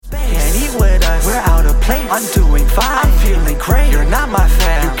place. I'm doing fine, I'm feeling great. You're not my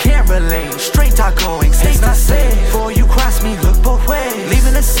fan, you can't relate. Straight talk going, stay not safe. Before you cross me, look both ways.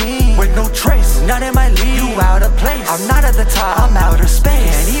 Leaving the scene with no trace, not in my league. You out of place, I'm not at the top, I'm outer space.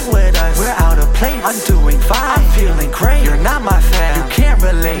 Can't eat with us, we're out of place. I'm doing fine, I'm feeling great. You're not my fan, you can't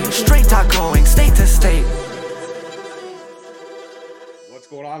relate. Straight talk going, state to state. What's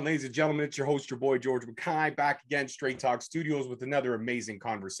going on, ladies and gentlemen? It's your host, your boy, George Mackay, back again, Straight Talk Studios with another amazing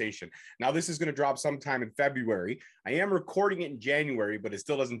conversation. Now, this is going to drop sometime in February. I am recording it in January, but it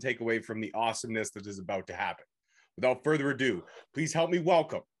still doesn't take away from the awesomeness that is about to happen. Without further ado, please help me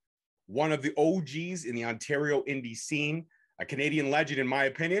welcome one of the OGs in the Ontario indie scene, a Canadian legend, in my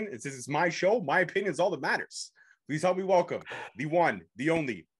opinion. Since it's my show, my opinion is all that matters. Please help me welcome the one, the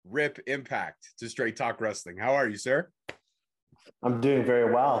only, Rip Impact to Straight Talk Wrestling. How are you, sir? I'm doing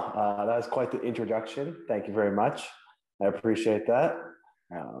very well. That was quite the introduction. Thank you very much. I appreciate that.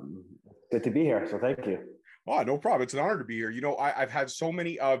 Good to be here, so thank you. Oh, no problem. It's an honor to be here. You know, I've had so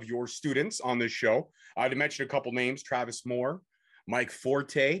many of your students on this show. To mention a couple names: Travis Moore, Mike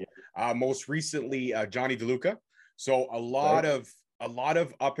Forte, most recently Johnny DeLuca. So a lot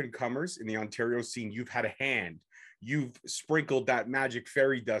of up and comers in the Ontario scene. You've had a hand. You've sprinkled that magic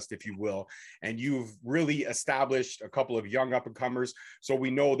fairy dust, if you will, and you've really established a couple of young up-and-comers. So we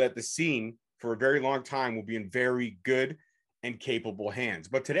know that the scene for a very long time will be in very good and capable hands.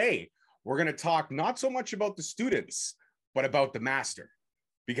 But today, we're going to talk not so much about the students, but about the master.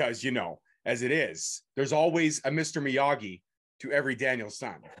 Because, you know, as it is, there's always a Mr. Miyagi to every Daniel's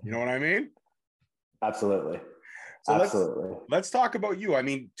son. You know what I mean? Absolutely. So absolutely. Let's talk about you. I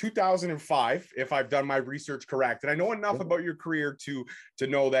mean, 2005, if I've done my research correct, and I know enough about your career to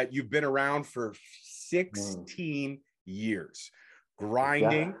know that you've been around for 16 years,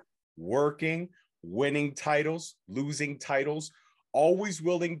 grinding, working, winning titles, losing titles, always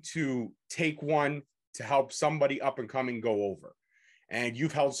willing to take one to help somebody up and coming go over. And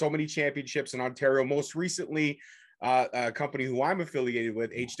you've held so many championships in Ontario, most recently a company who I'm affiliated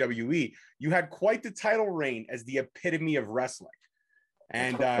with, HWE. You had quite the title reign as the epitome of wrestling.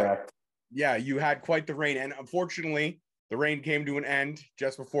 And yeah, you had quite the reign. And unfortunately, the reign came to an end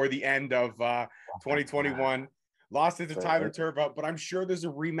just before the end of 2021. Lost it to Tyler Turbo, but I'm sure there's a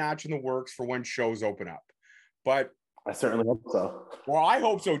rematch in the works for when shows open up. But I certainly hope so. Well, I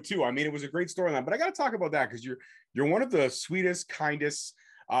hope so too. I mean, it was a great storyline, but I got to talk about that because you're one of the sweetest, kindest,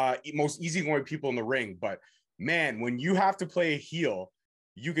 most easygoing people in the ring. But man, when you have to play a heel,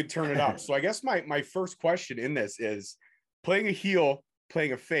 you could turn it up. So I guess my first question in this is, playing a heel,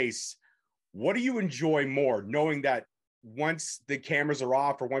 playing a face, what do you enjoy more, knowing that once the cameras are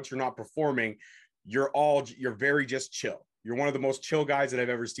off or once you're not performing, you're very just chill? You're one of the most chill guys that I've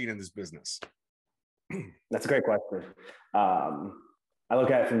ever seen in this business. That's a great question. I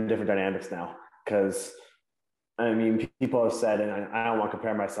look at it from different dynamics now, because I mean, people have said, and I don't want to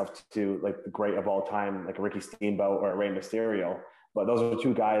compare myself to like the great of all time, like a Ricky Steamboat or a Rey Mysterio, but those are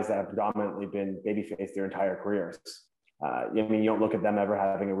two guys that have predominantly been babyface their entire careers. I mean, you don't look at them ever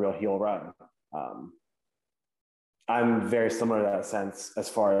having a real heel run. I'm very similar to that sense as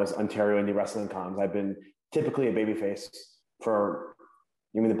far as Ontario indie wrestling comes. I've been typically a babyface for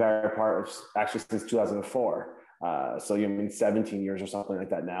the better part of actually since 2004. So 17 years or something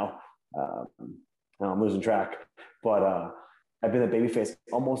like that now. I'm losing track, but I've been a babyface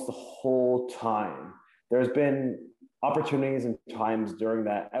almost the whole time. There's been opportunities and times during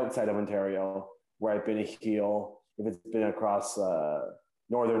that outside of Ontario where I've been a heel. If it's been across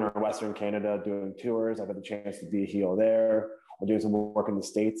northern or western Canada doing tours, I've had the chance to be a heel there. Or doing some work in the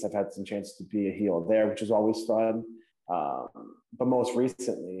States, I've had some chance to be a heel there, which is always fun. But most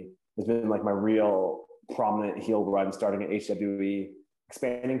recently, has been like my real prominent heel run, starting at HWE,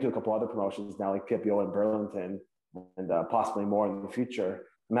 expanding to a couple other promotions now, like PPO in Burlington, and possibly more in the future.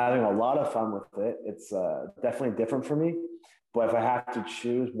 I'm having a lot of fun with it. It's definitely different for me, but if I have to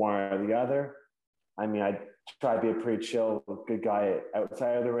choose one or the other, I mean, I try to be a pretty chill, good guy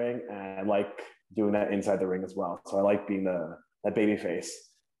outside of the ring, and I like doing that inside the ring as well. So I like being that baby face,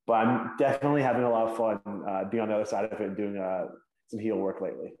 but I'm definitely having a lot of fun being on the other side of it and doing some heel work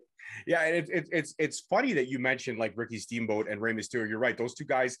lately. Yeah, and it's funny that you mentioned like Ricky Steamboat and Rey Mysterio. You're right; those two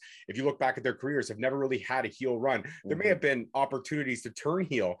guys, if you look back at their careers, have never really had a heel run. There may have been opportunities to turn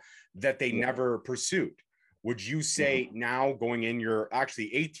heel that they never pursued. Would you say now, going in your actually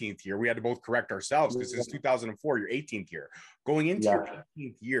 18th year, we had to both correct ourselves because it's 2004, your 18th year, going into your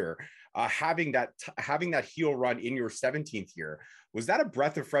 18th year, having that heel run in your 17th year, was that a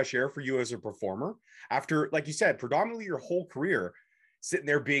breath of fresh air for you as a performer? After, like you said, predominantly your whole career sitting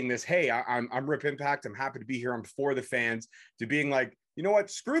there being this, hey, I'm Rip Impact, I'm happy to be here, I'm for the fans, to being like, you know what?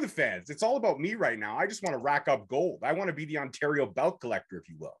 Screw the fans. It's all about me right now. I just want to rack up gold. I want to be the Ontario belt collector, if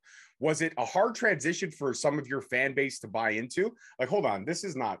you will. Was it a hard transition for some of your fan base to buy into? Like, hold on, this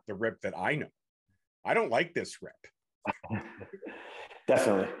is not the Rip that I know. I don't like this Rip.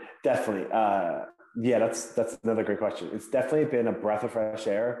 Definitely. Yeah, that's another great question. It's definitely been a breath of fresh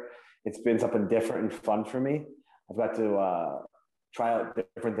air. It's been something different and fun for me. I've got to try out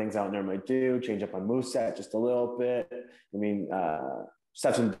different things I don't normally do, change up my moveset just a little bit. I mean, just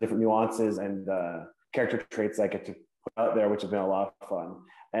have some different nuances and character traits I get to put out there, which has been a lot of fun.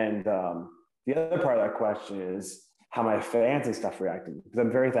 And the other part of that question is how my fans and stuff reacting, because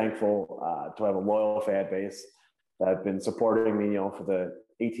I'm very thankful to have a loyal fan base that have been supporting me, for the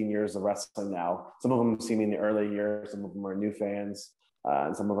 18 years of wrestling now. Some of them see me in the early years, some of them are new fans,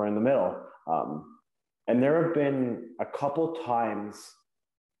 and some of them are in the middle. And there have been a couple times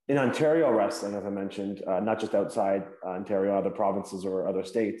in Ontario wrestling, as I mentioned, not just outside Ontario, other provinces or other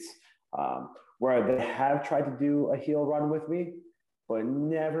states, where they have tried to do a heel run with me, but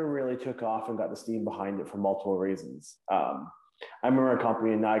never really took off and got the steam behind it for multiple reasons. I remember a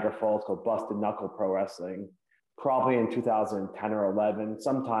company in Niagara Falls called Busted Knuckle Pro Wrestling, probably in 2010 or 11,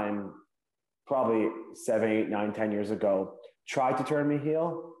 sometime probably 7, 8, 9, 10 years ago, tried to turn me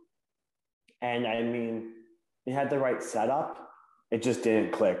heel. And I mean, it had the right setup. It just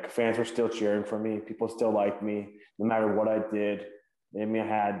didn't click. Fans were still cheering for me. People still liked me, no matter what I did. I mean, I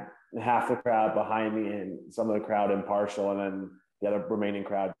had half the crowd behind me and some of the crowd impartial, and then the other remaining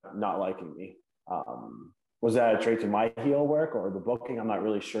crowd not liking me. Was that a trait to my heel work or the booking? I'm not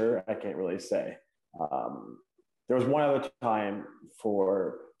really sure. I can't really say. There was one other time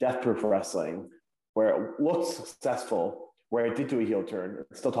for Death Proof Wrestling where it looked successful, where I did do a heel turn.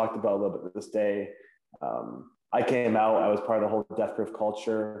 It's still talked about a little bit to this day. I came out, I was part of the whole Death Proof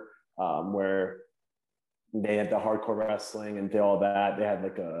culture, where they had the hardcore wrestling and did all that. They had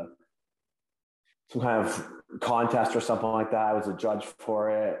like some kind of contest or something like that. I was a judge for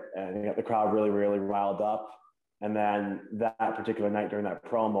it, and they got the crowd really, really riled up. And then that particular night during that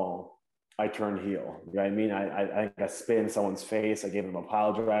promo, I turned heel. You know what I mean? I spit in someone's face. I gave them a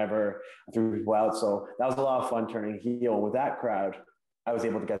pile driver. I threw people out. So that was a lot of fun turning heel. With that crowd, I was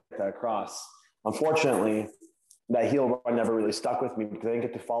able to get that across. Unfortunately, that heel run never really stuck with me because I didn't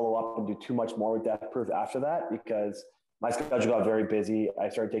get to follow up and do too much more with Death Proof after that because my schedule got very busy. I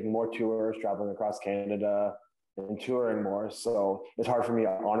started taking more tours, traveling across Canada and touring more. So it's hard for me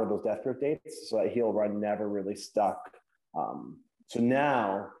to honor those Death Proof dates. So that heel run never really stuck. So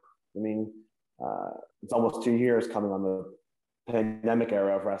now, I mean, it's almost 2 years coming on the pandemic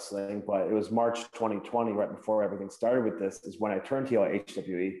era of wrestling, but it was March 2020, right before everything started with this, is when I turned heel at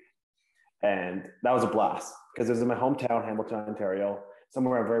HWE. And that was a blast because it was in my hometown, Hamilton, Ontario,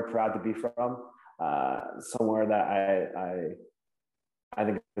 somewhere I'm very proud to be from, somewhere that I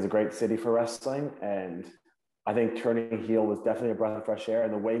think is a great city for wrestling. And I think turning heel was definitely a breath of fresh air.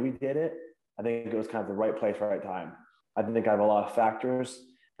 And the way we did it, I think it was kind of the right place, right time. I think I have a lot of factors.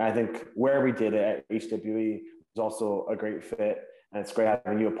 And I think where we did it at HWE was also a great fit. And it's great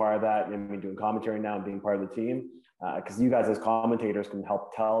having you a part of that. And me doing commentary now and being part of the team. Because you guys as commentators can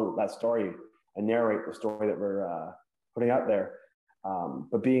help tell that story and narrate the story that we're putting out there.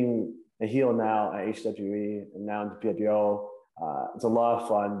 But being a heel now at HWE and now in PWO, it's a lot of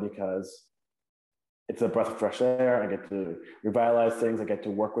fun because it's a breath of fresh air. I get to revitalize things. I get to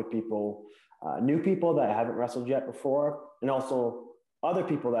work with people, new people that I haven't wrestled yet before, and also other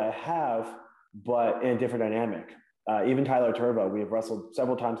people that I have, but in a different dynamic. Even Tyler Turbo, we have wrestled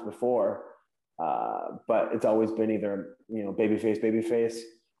several times before, but it's always been either, babyface,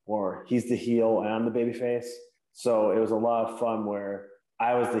 or he's the heel and I'm the babyface. So it was a lot of fun where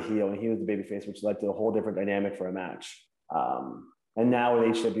I was the heel and he was the babyface, which led to a whole different dynamic for a match. And now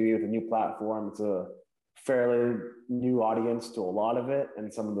with HWE, with a new platform, it's a fairly new audience to a lot of it.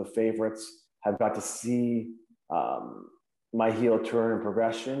 And some of the favorites have got to see my heel turn and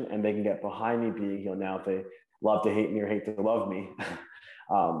progression, and they can get behind me being heel now if they love to hate me or hate to love me.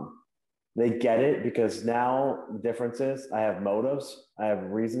 They get it because now the difference is I have motives. I have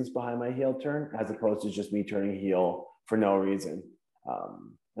reasons behind my heel turn as opposed to just me turning heel for no reason.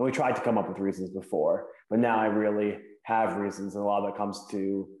 And we tried to come up with reasons before, but now I really have reasons. And a lot of it comes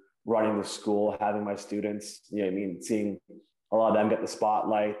to running the school, having my students, seeing a lot of them get the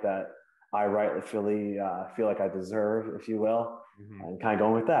spotlight that I rightly feel like I deserve, if you will, and kind of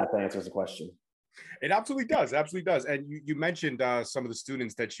going with that. That answers the question. It absolutely does. And you mentioned some of the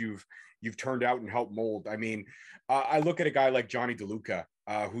students that you've turned out and helped mold. I mean, I look at a guy like Johnny DeLuca,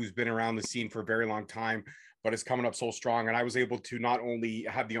 who's been around the scene for a very long time, but is coming up so strong. And I was able to not only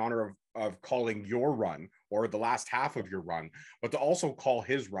have the honor of calling your run or the last half of your run, but to also call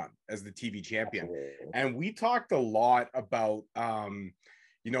his run as the TV champion. And we talked a lot about,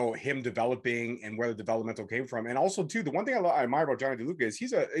 you know, him developing and where the developmental came from. And also too, the one thing I admire about Johnny DeLuca is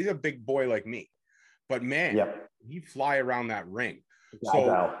he's a big boy like me, but man, he fly around that ring.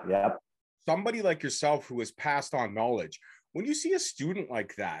 So somebody like yourself who has passed on knowledge, when you see a student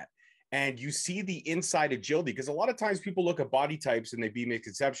like that and you see the inside agility, because a lot of times people look at body types and they be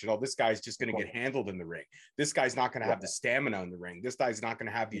misconception, oh, this guy's just going to get handled in the ring. This guy's not going to have the stamina in the ring. This guy's not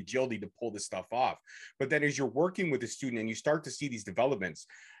going to have the agility to pull this stuff off. But then as you're working with a student and you start to see these developments,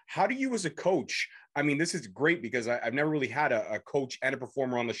 how do you as a coach, I mean, this is great because I've never really had a coach and a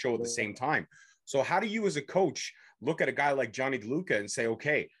performer on the show at the same time. So how do you as a coach look at a guy like Johnny DeLuca and say,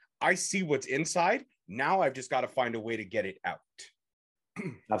 okay, I see what's inside. Now I've just got to find a way to get it out.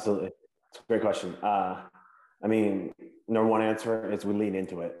 Absolutely. It's a great question. I mean, number one answer is we lean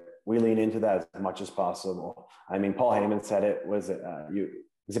into it. We lean into that as much as possible. I mean, Paul Heyman said it was you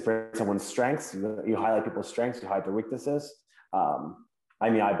separate someone's strengths, you highlight people's strengths, you hide their weaknesses. I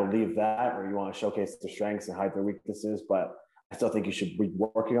mean, I believe that, or you want to showcase their strengths and hide their weaknesses, but I still think you should be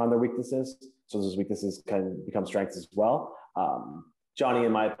working on their weaknesses so those weaknesses can become strengths as well. Johnny,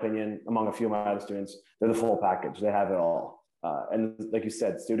 in my opinion, among a few of my other students, they're the full package. They have it all. And like you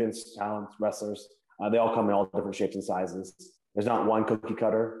said, students, talents, wrestlers, they all come in all different shapes and sizes. There's not one cookie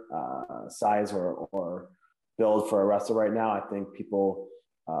cutter size or build for a wrestler right now. I think people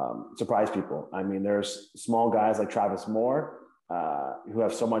surprise people. I mean, there's small guys like Travis Moore who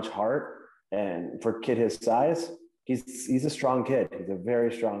have so much heart, and for a kid his size, he's a strong kid. He's a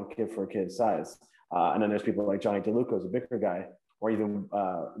very strong kid for a kid's size. And then there's people like Johnny DeLuca, who's a bigger guy, or even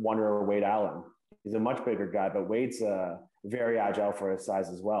Wonder or Wade Allen. He's a much bigger guy, but Wade's very agile for his size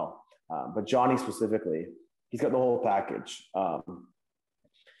as well. But Johnny specifically, he's got the whole package.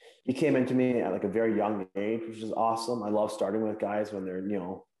 He came into me at like a very young age, which is awesome. I love starting with guys when they're,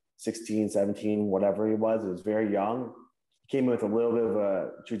 16, 17, whatever he was. It was very young. He came in with a little bit of a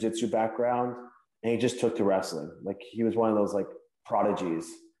jiu-jitsu background, and he just took to wrestling. Like he was one of those like prodigies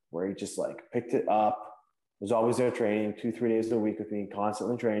where he just like picked it up. Was always there training 2-3 days a week with me,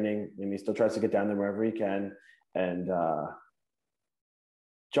 constantly training. And he still tries to get down there wherever he can. And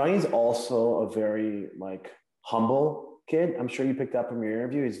Johnny's also a very like humble kid. I'm sure you picked up from your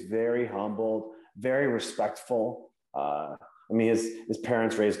interview. He's very humble, very respectful. I mean, his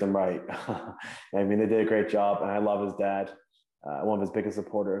parents raised him right. I mean, they did a great job, and I love his dad, one of his biggest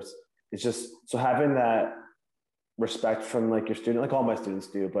supporters. It's just, so having that respect from like your student, like all my students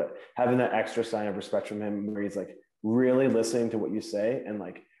do, but having that extra sign of respect from him where he's like really listening to what you say and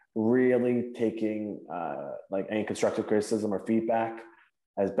like really taking like any constructive criticism or feedback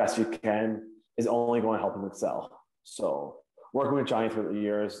as best you can is only going to help him excel. So working with Johnny through the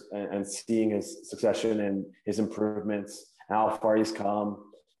years and seeing his succession and his improvements and how far he's come,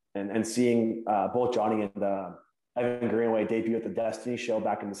 and seeing both Johnny and Evan Greenaway debut at the Destiny show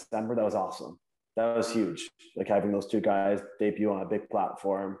back in December, that was awesome. That was huge. Like having those two guys debut on a big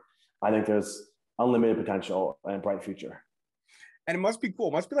platform, I think there's unlimited potential and bright future. And it must be cool.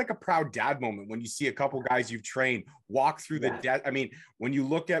 It must be like a proud dad moment when you see a couple guys you've trained walk through the I mean, when you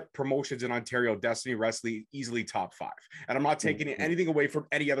look at promotions in Ontario, Destiny Wrestling easily top 5. And I'm not taking anything away from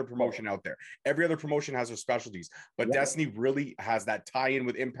any other promotion out there. Every other promotion has their specialties, but Destiny really has that tie-in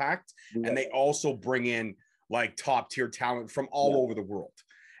with Impact. And they also bring in like top tier talent from all over the world.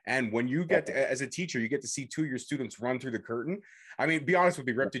 And when you get to, as a teacher, you get to see 2 of your students run through the curtain. I mean, be honest with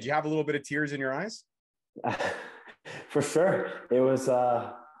me, Rip, did you have a little bit of tears in your eyes? For sure. It was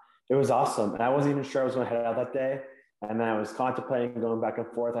awesome. And I wasn't even sure I was going to head out that day. And then I was contemplating going back and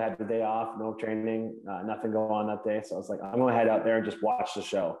forth. I had the day off, no training, nothing going on that day. So I was like, I'm going to head out there and just watch the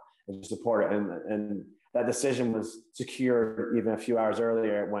show and support it. And that decision was secured even a few hours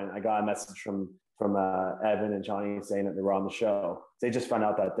earlier when I got a message from Evan and Johnny saying that they were on the show. They just found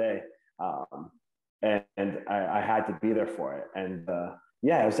out that day. And I had to be there for it. And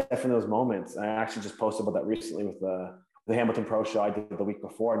it was definitely those moments. I actually just posted about that recently with the Hamilton Pro show I did the week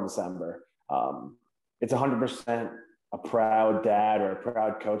before in December. It's 100% a proud dad or a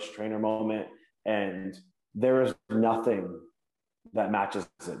proud coach trainer moment. And there is nothing that matches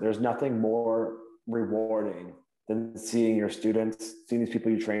it. There's nothing more rewarding than seeing your students, seeing these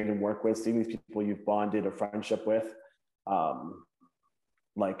people you train and work with, seeing these people you've bonded a friendship with,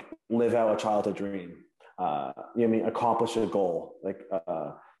 like live out a childhood dream. Accomplish a goal,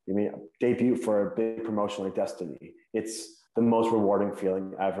 debut for a big promotion like Destiny. It's the most rewarding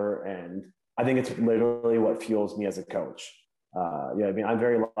feeling ever. And I think it's literally what fuels me as a coach. I'm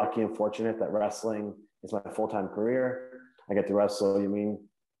very lucky and fortunate that wrestling is my full-time career. I get to wrestle,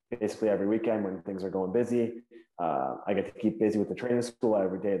 basically every weekend when things are going busy. I get to keep busy with the training school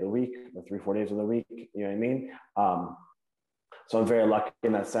every day of the week, or 3-4 days of the week. You know what I mean? So I'm very lucky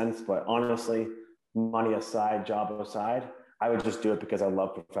in that sense. But honestly, money aside, job aside, I would just do it because I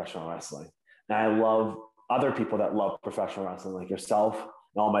love professional wrestling. And I love other people that love professional wrestling, like yourself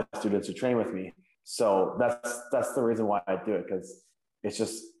and all my students who train with me. So that's the reason why I do it, because it's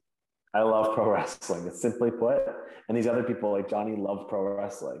just, I love pro wrestling. It's simply put. And these other people like Johnny love pro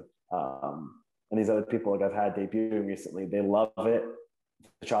wrestling. And these other people like I've had debuting recently, they love it. It's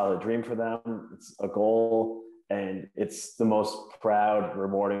a childhood dream for them. It's a goal. And it's the most proud,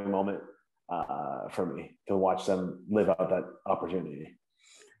 rewarding moment for me to watch them live out that opportunity.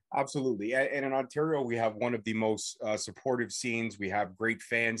 Absolutely. And in Ontario, we have one of the most supportive scenes. We have great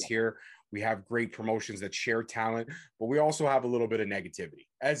fans here. We have great promotions that share talent, but we also have a little bit of negativity,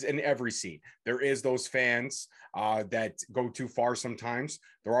 as in every scene. There is those fans that go too far sometimes.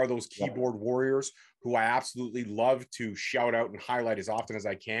 There are those keyboard warriors who I absolutely love to shout out and highlight as often as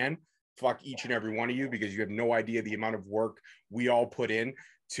I can. Fuck each and every one of you, because you have no idea the amount of work we all put in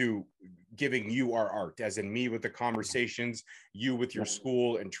to giving you our art, as in me with the conversations, you with your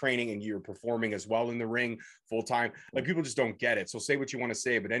school and training, and you're performing as well in the ring full time. Like, people just don't get it. So say what you want to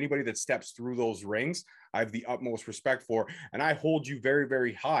say, but anybody that steps through those rings, I have the utmost respect for, and I hold you very,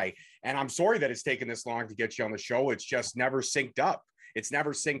 very high. And I'm sorry that it's taken this long to get you on the show. It's just never synced up. It's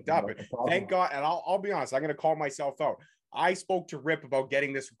never synced up. Thank God. And I'll be honest, I'm going to call myself out. I spoke to Rip about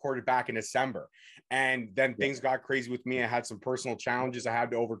getting this recorded back in December, and then things got crazy with me. I had some personal challenges I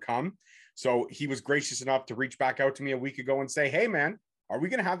had to overcome. So he was gracious enough to reach back out to me a week ago and say, hey man, are we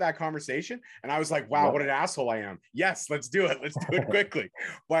going to have that conversation? And I was like, wow, what an asshole I am. Yes, let's do it. Let's do it quickly.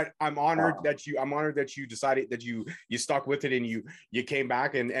 But I'm honored that you decided that you stuck with it, and you came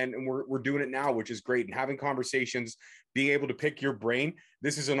back, and we're doing it now, which is great. And having conversations, being able to pick your brain,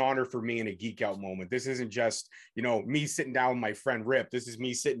 this is an honor for me and a geek out moment. This isn't just, me sitting down with my friend Rip. This is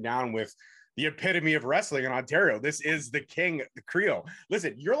me sitting down with the epitome of wrestling in Ontario. This is the king, the Creo.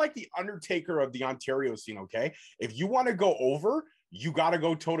 Listen, you're like the Undertaker of the Ontario scene, okay? If you want to go over, you got to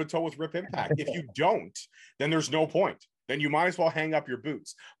go toe-to-toe with Rip Impact. If you don't, then there's no point. Then you might as well hang up your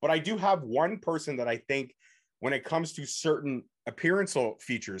boots. But I do have one person that I think, when it comes to certain appearanceal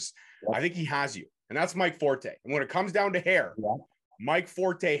features, I think he has you. And that's Mike Forte. And when it comes down to hair, Mike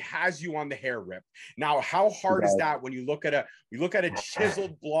Forte has you on the hair, Rip. Now, how hard is that when you look at a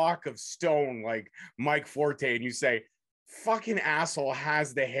chiseled block of stone like Mike Forte, and you say, fucking asshole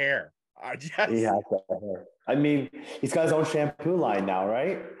has the hair? He has the hair. I mean, he's got his own shampoo line now,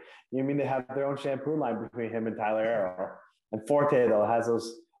 right? You mean they have their own shampoo line between him and Tyler Arrow. And Forte, though, has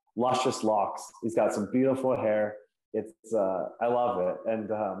those luscious locks. He's got some beautiful hair. It's I love it. And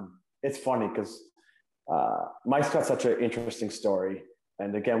it's funny because Mike's got such an interesting story.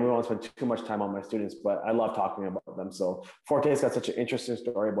 And again, we won't spend too much time on my students, but I love talking about them. So Forte's got such an interesting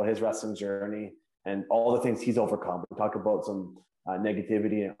story about his wrestling journey and all the things he's overcome. We talk about some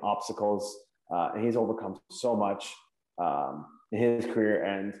negativity and obstacles, and he's overcome so much in his career.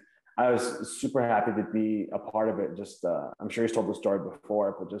 And I was super happy to be a part of it. Just, I'm sure he's told the story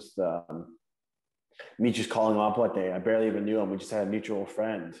before, but just me just calling him up one day. I barely even knew him. We just had a mutual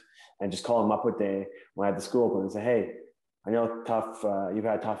friend, and just calling him up one day when I had the school open and say, hey, I know tough, you've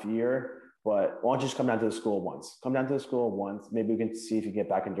had a tough year, but why don't you just come down to the school once? Come down to the school once. Maybe we can see if you get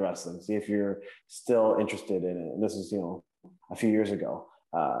back into wrestling, see if you're still interested in it. And this is, a few years ago.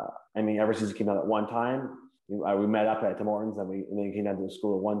 I mean, ever since he came out at one time, we met up at Tim Hortons, and then he came down to the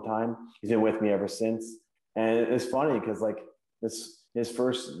school at one time. He's been with me ever since. And it's funny because like his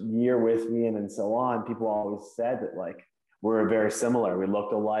first year with me and then so on, people always said that like we're very similar. We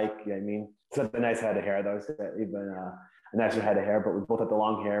looked alike. I mean, except the nice head of hair, though. Even a nicer head of hair, but we both have the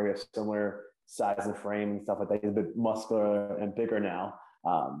long hair. We have similar size and frame and stuff like that. He's a bit muscular and bigger now.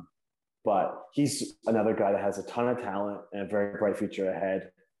 But he's another guy that has a ton of talent and a very bright future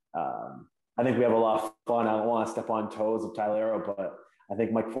ahead. I think we have a lot of fun. I don't want to step on toes of Tyler Arrow, but I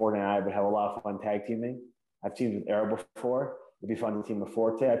think Mike Forte and I would have a lot of fun tag teaming. I've teamed with Arrow before. It'd be fun to team with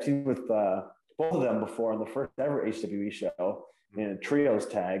Forte. I've teamed with both of them before on the first ever HWE show in a trios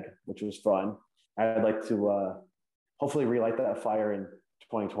tag, which was fun. I'd like to hopefully relight that fire in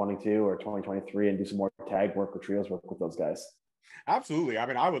 2022 or 2023 and do some more tag work or trios work with those guys. Absolutely. I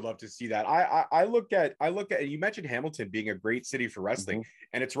mean, I would love to see that. I look at, you mentioned Hamilton being a great city for wrestling,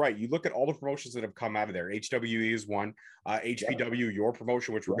 and it's right. You look at all the promotions that have come out of there. HWE is one, HPW, your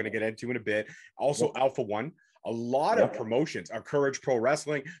promotion, which we're going to get into in a bit. Also Alpha One, a lot of promotions, Courage Pro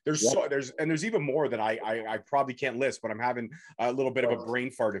Wrestling. There's there's even more that I probably can't list, but I'm having a little bit of a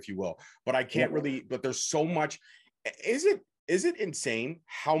brain fart, if you will, but I can't really, but there's so much. Is is it insane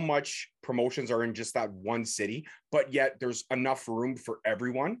how much promotions are in just that one city, but yet there's enough room for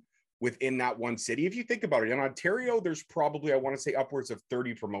everyone within that one city? If you think about it, in Ontario, there's probably, I want to say, upwards of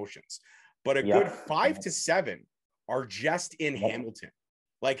 30 promotions, but a good 5 to 7 are just in Hamilton.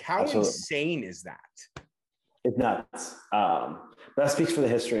 Like, how insane is that? It's nuts. That speaks for the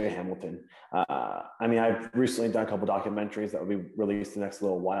history of Hamilton. I mean, I've recently done a couple documentaries that will be released the next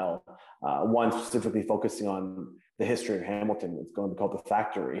little while. One specifically focusing on the history of Hamilton. It's going to be called The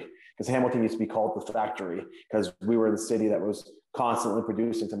Factory, because Hamilton used to be called The Factory because we were the city that was constantly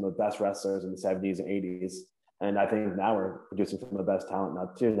producing some of the best wrestlers in the 70s and 80s. And I think now we're producing some of the best talent,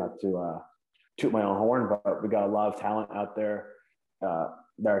 not to toot my own horn, but we got a lot of talent out there.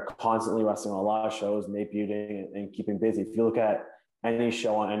 They're constantly wrestling on a lot of shows and debuting and keeping busy. If you look at any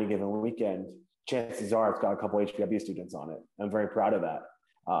show on any given weekend, chances are it's got a couple HPW students on it. I'm very proud of that.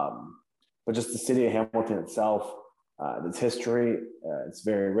 But just the city of Hamilton itself, its history, it's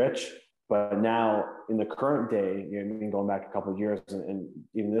very rich. But now in the current day, you know, going back a couple of years and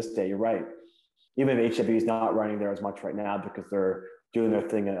even this day, you're right. Even if HW is not running there as much right now because they're doing their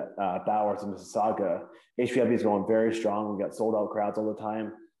thing at Bowers and Mississauga, HPW is going very strong. We got sold out crowds all the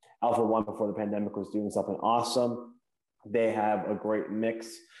time. Alpha One before the pandemic was doing something awesome. They have a great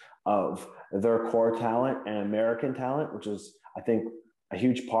mix of their core talent and American talent, which is, I think, a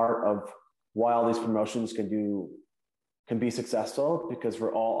huge part of why all these promotions can be successful, because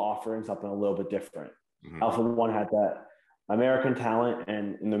we're all offering something a little bit different. Mm-hmm. Alpha One had that American talent,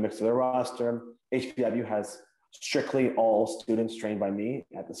 and in the mix of their roster, HPW has strictly all students trained by me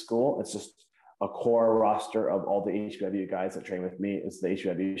at the school. It's just a core roster of all the HPW guys that train with me. It's the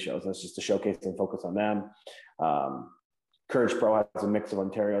HPW shows. And it's just to showcase and focus on them. Courage Pro has a mix of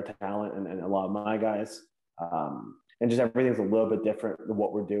Ontario talent and a lot of my guys. And just everything's a little bit different than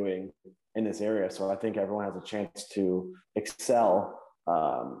what we're doing in this area. So I think everyone has a chance to excel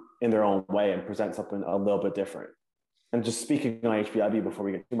in their own way and present something a little bit different. And just speaking on HPW before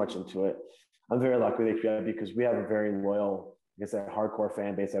we get too much into it, I'm very lucky with HPW because we have a very loyal, like I said, hardcore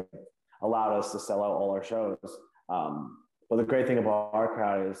fan base that allowed us to sell out all our shows. But the great thing about our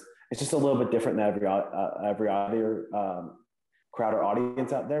crowd is it's just a little bit different than every other crowd or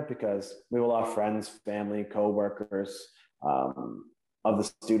audience out there, because we have a lot of friends, family, co-workers of the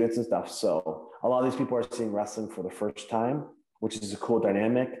students and stuff. So a lot of these people are seeing wrestling for the first time, which is a cool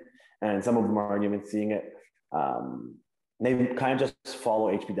dynamic. And some of them aren't even seeing it. They kind of just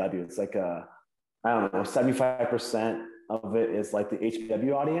follow HPW. It's like I don't know, 75% of it is like the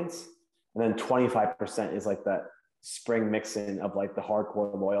HPW audience. And then 25% is like that spring mixing of like the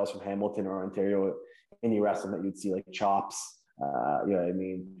hardcore loyals from Hamilton or Ontario indie wrestling that you'd see, like Chops, you know what I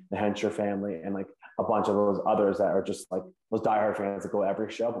mean? The Hensher family, and like a bunch of those others that are just like those diehard fans that go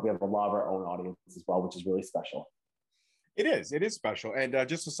every show. But we have a lot of our own audience as well, which is really special. It is special. And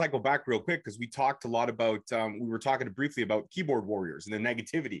just to cycle back real quick, because we talked a lot about, we were talking briefly about keyboard warriors and the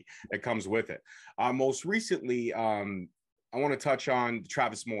negativity that comes with it. Most recently, I want to touch on the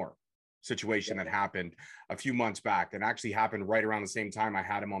Travis Moore situation that happened a few months back, and actually happened right around the same time I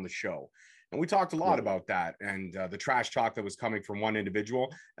had him on the show. And we talked a lot about that and the trash talk that was coming from one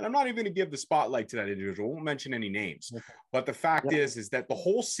individual. And I'm not even going to give the spotlight to that individual. I won't mention any names. But the fact is that the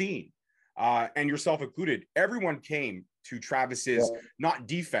whole scene, and yourself included, everyone came to Travis's, not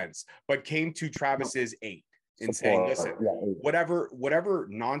defense, but came to Travis's aid in saying, listen, whatever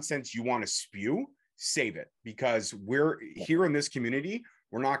nonsense you want to spew, save it, because we're here in this community.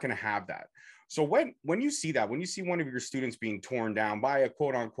 We're not going to have that. So when you see that, when you see one of your students being torn down by a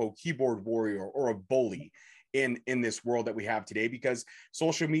quote unquote keyboard warrior or a bully in this world that we have today, because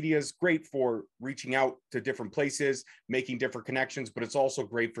social media is great for reaching out to different places, making different connections, but it's also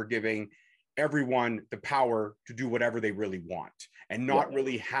great for giving everyone the power to do whatever they really want and not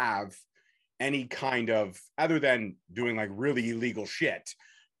really have any kind of, other than doing like really illegal shit,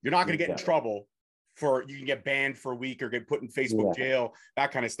 you're not going to get in trouble for, you can get banned for a week or get put in Facebook jail,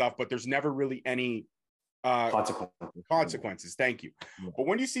 that kind of stuff, but there's never really any consequences. Thank you. But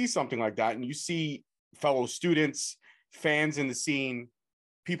when you see something like that and you see fellow students, fans in the scene,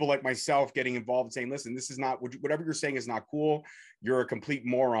 people like myself getting involved and saying, listen, this is not, whatever you're saying is not cool, you're a complete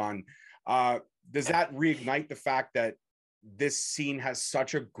moron. Does that reignite the fact that this scene has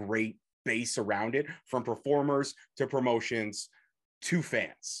such a great base around it, from performers to promotions to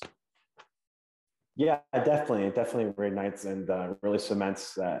fans? Yeah, definitely. It definitely reignites and really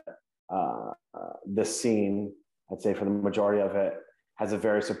cements that this scene, I'd say for the majority of it, has a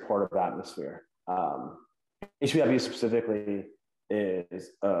very supportive atmosphere. HPW specifically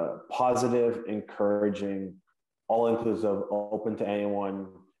is a positive, encouraging, all-inclusive, open to anyone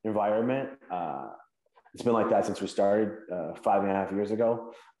environment. It's been like that since we started 5.5 years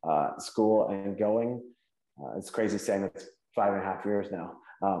ago, school and going. It's crazy saying it's 5.5 years now.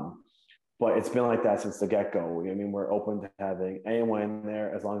 But it's been like that since the get-go. I mean, we're open to having anyone in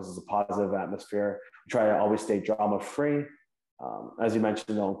there as long as it's a positive atmosphere. We try to always stay drama-free. As you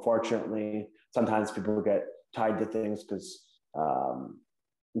mentioned, though, unfortunately, sometimes people get tied to things because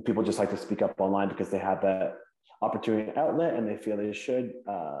people just like to speak up online because they have that opportunity outlet and they feel they should,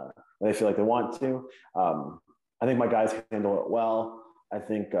 they feel like they want to. I think my guys handle it well. I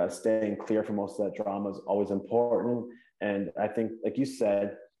think staying clear from most of that drama is always important. And I think, like you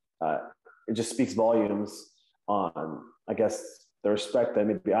said, it just speaks volumes on, I guess, the respect that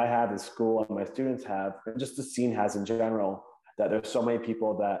maybe I have in school and my students have, and just the scene has in general, that there's so many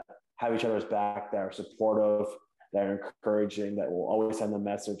people that have each other's back, that are supportive, that are encouraging, that will always send a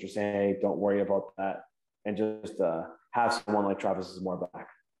message or say, hey, don't worry about that. And just have someone like Travis more back,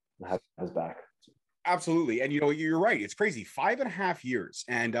 have his back. Absolutely. And, you know, you're right. It's crazy. 5.5 years.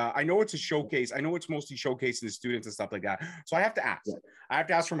 And I know it's a showcase. I know it's mostly showcasing the students and stuff like that. So I have to ask. I have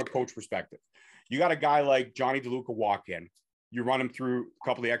to ask from a coach perspective. You got a guy like Johnny DeLuca walk in. You run him through a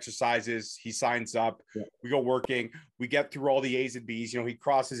couple of the exercises. He signs up. Yeah. We go working. We get through all the A's and B's. You know, he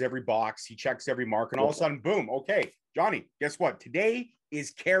crosses every box. He checks every mark. And all of a sudden, boom. Okay, Johnny, guess what? Today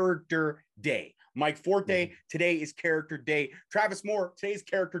is character day. Mike Forte, today is character day. Travis Moore, today is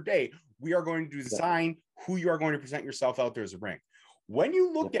character day. We are going to design who you are going to present yourself out there as a ring. When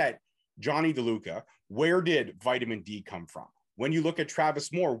you look at Johnny DeLuca, where did vitamin D come from? When you look at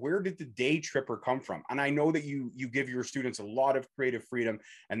Travis Moore, where did the day tripper come from? And I know that you give your students a lot of creative freedom,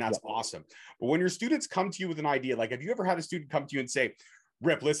 and that's awesome. But when your students come to you with an idea, like have you ever had a student come to you and say,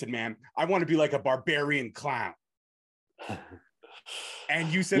 Rip, listen, man, I want to be like a barbarian clown. And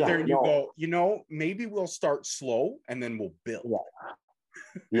you sit there and you go, you know, maybe we'll start slow and then we'll build.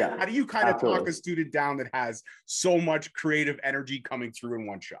 Yeah. How do you kind of talk a student down that has so much creative energy coming through in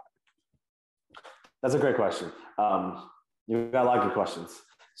one shot? That's a great question. You've got a lot of good questions.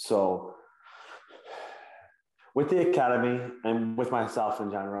 So with the academy and with myself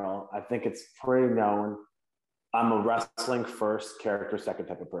in general, I think it's pretty known I'm a wrestling first, character second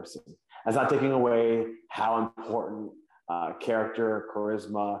type of person. That's not taking away how important character,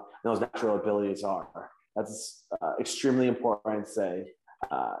 charisma, and those natural abilities are. That's extremely important, I'd say.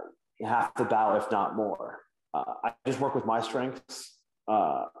 You have to battle, if not more. I just work with my strengths.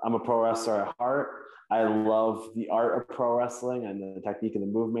 I'm a pro wrestler at heart. I love the art of pro wrestling and the technique and the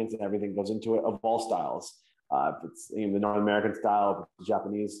movements and everything goes into it of all styles. If it's the North American style, the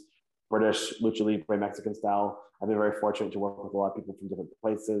Japanese, British, Lucha Libre, Mexican style. I've been very fortunate to work with a lot of people from different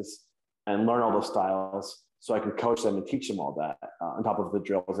places and learn all those styles so I can coach them and teach them all that on top of the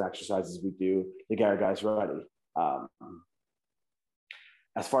drills and exercises we do to get our guys ready.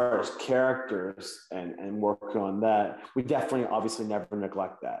 As far as characters and working on that, we definitely obviously never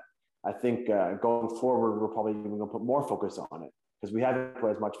neglect that. I think going forward, we're probably even going to put more focus on it because we haven't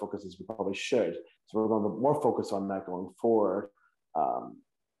put as much focus as we probably should. So we're going to put more focus on that going forward.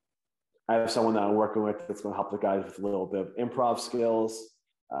 I have someone that I'm working with that's going to help the guys with a little bit of improv skills,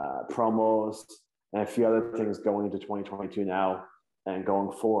 promos, and a few other things going into 2022 now and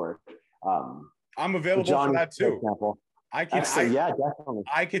going forward. I'm available for that too. Example, definitely.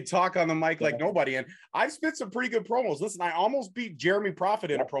 I could talk on the mic like nobody, and I've spit some pretty good promos. Listen, I almost beat Jeremy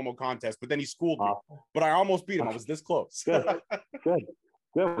Prophet in a promo contest, but then he schooled me. But I almost beat him. I was this close. Good.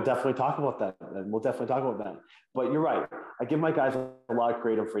 We'll definitely talk about that. But you're right. I give my guys a lot of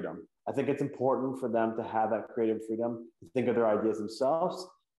creative freedom. I think it's important for them to have that creative freedom to think of their ideas themselves,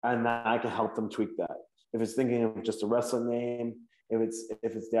 and then I can help them tweak that. If it's thinking of just a wrestling name, if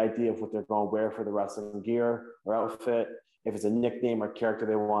it's the idea of what they're going to wear for the wrestling gear or outfit, if it's a nickname or character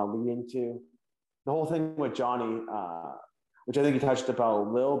they want to lead into. The whole thing with Johnny, which I think you touched about a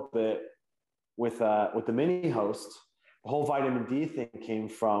little bit with the mini host, the whole vitamin D thing came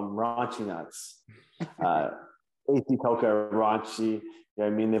from Raunchy Nuts. AC Toka, Raunchy, I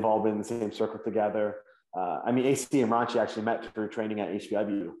mean, they've all been in the same circle together. AC and Raunchy actually met through training at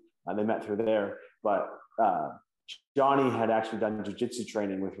HBW. They met through there, but Johnny had actually done jiu-jitsu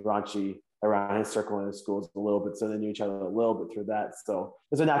training with Raunchy around his circle in his schools a little bit, so they knew each other a little bit through that. So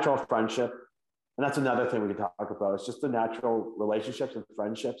there's a natural friendship, and that's another thing we can talk about. It's just the natural relationships and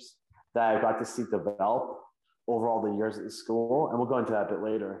friendships that I got to see develop over all the years at the school, and we'll go into that a bit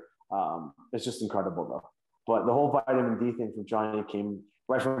later. It's just incredible, though. But the whole vitamin D thing from Johnny came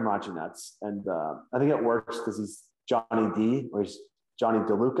right from Raunchy Nuts, and I think it works because he's Johnny D, or he's Johnny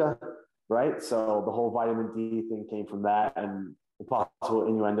DeLuca, right? So the whole vitamin D thing came from that, and the possible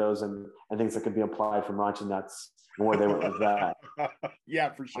innuendos and things that could be applied from Raunchy Nuts and where they went with that.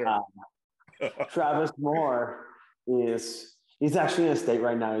 Yeah, for sure. Travis Moore he's actually in a state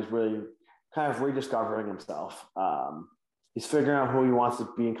right now. He's really kind of rediscovering himself. He's figuring out who he wants to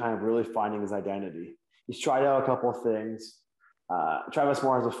be and kind of really finding his identity. He's tried out a couple of things. Travis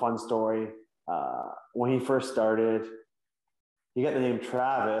Moore has a fun story. When he first started, he got the name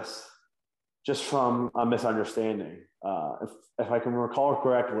Travis just from a misunderstanding. If I can recall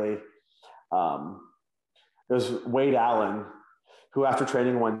correctly, it was Wade Allen, who after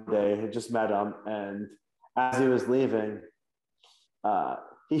training one day had just met him, and as he was leaving,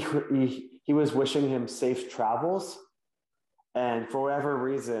 he was wishing him safe travels, and for whatever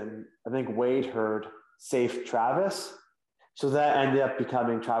reason, I think Wade heard "Safe Travis," so that ended up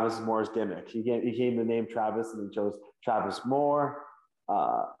becoming Travis Moore's gimmick. He gave the name Travis, and he chose Travis Moore.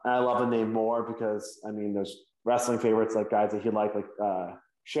 And I love the name Moore because I mean, there's wrestling favorites like guys that he liked, like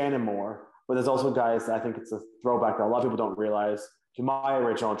Shannon Moore. But there's also guys that I think it's a throwback that a lot of people don't realize to my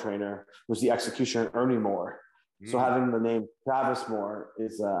original trainer, who's the executioner Ernie Moore. So having the name Travis Moore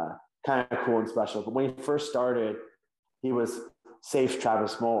is kind of cool and special. But when he first started, he was Safe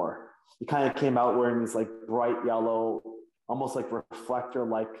Travis Moore. He kind of came out wearing these like bright yellow, almost like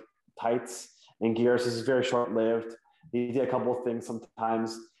reflector-like tights and gears. This is very short-lived. He did a couple of things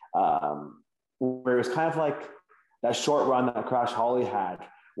sometimes where it was kind of like that short run that Crash Holly had,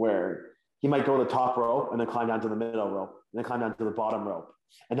 where he might go to the top rope and then climb down to the middle rope and then climb down to the bottom rope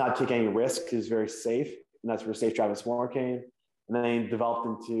and not take any risk. He's very safe. And that's where Safe Travis Moore came. And then he developed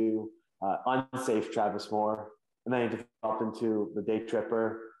into Unsafe Travis Moore. And then he developed into the Day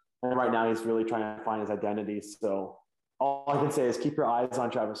Tripper. And right now he's really trying to find his identity. So all I can say is keep your eyes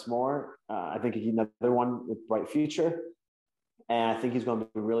on Travis Moore. I think he's another one with bright future. And I think he's going to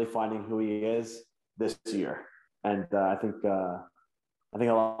be really finding who he is this year. And I think a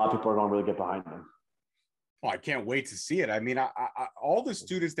lot of people are going to really get behind him. Oh, I can't wait to see it. I mean, all the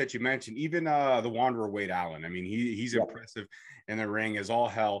students that you mentioned, even the Wanderer Wade Allen, I mean, he's impressive in the ring as all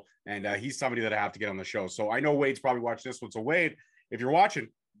hell. And he's somebody that I have to get on the show. So I know Wade's probably watching this one. So Wade, if you're watching,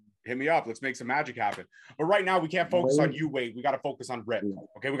 hit me up. Let's make some magic happen. But right now we can't focus on you, Wade. We got to focus on Rip.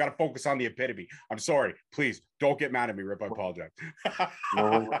 Okay. We got to focus on the epitome. I'm sorry. Please don't get mad at me, Rip. I apologize.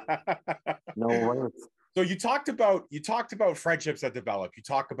 No worries. So you talked about friendships that develop. You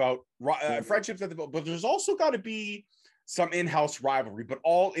talk about friendships that develop, but there's also got to be some in-house rivalry, but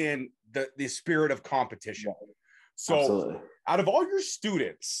all in the spirit of competition. So absolutely. Out of all your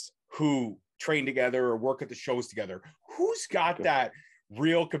students who train together or work at the shows together, who's got that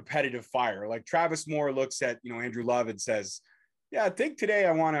real competitive fire? Like Travis Moore looks at, Andrew Love and says, yeah, I think today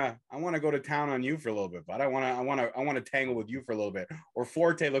I want to go to town on you for a little bit, but I want to tangle with you for a little bit. Or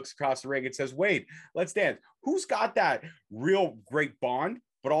Forte looks across the ring and says, Wade, let's dance. Who's got that real great bond,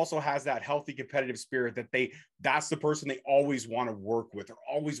 but also has that healthy competitive spirit that's the person they always want to work with or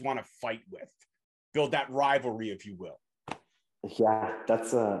always want to fight with? Build that rivalry, if you will. Yeah,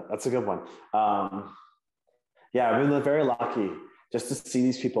 that's a good one. I've been very lucky just to see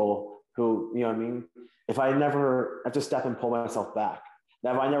these people who, if I never have to step and pull myself back.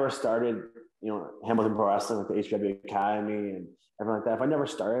 Now, if I never started, Hamilton Pro Wrestling, like the HW Academy and everything like that, if I never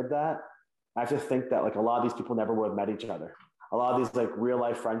started that, I have to think that like a lot of these people never would have met each other. A lot of these like real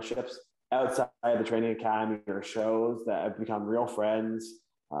life friendships outside of the training academy or shows that have become real friends.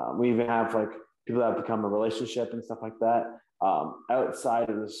 We even have like people that have become a relationship and stuff like that. Outside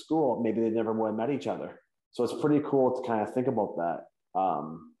of the school, maybe they never would have met each other. So it's pretty cool to kind of think about that.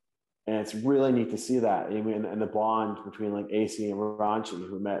 And it's really neat to see that, and the bond between like AC and Ranchi,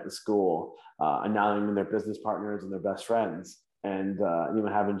 who met in school, and now they're business partners and they're best friends. And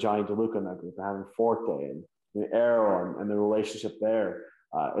having Johnny DeLuca in that group, and having Forte and Arrow and the relationship there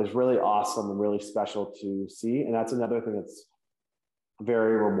is really awesome and really special to see. And that's another thing that's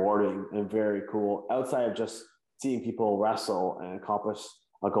very rewarding and very cool outside of just seeing people wrestle and accomplish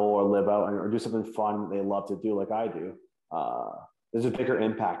a goal or live out or do something fun they love to do like I do. There's a bigger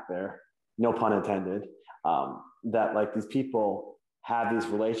impact there, no pun intended, that like these people have these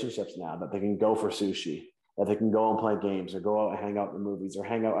relationships now that they can go for sushi, that they can go and play games or go out and hang out in the movies or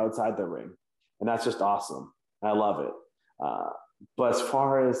hang out outside the ring. And that's just awesome. I love it. But as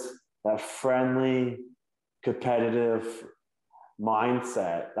far as that friendly, competitive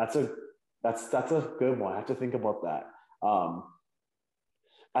mindset, that's a good one. I have to think about that.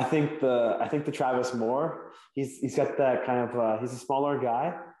 I think the Travis Moore, he's got that kind of he's a smaller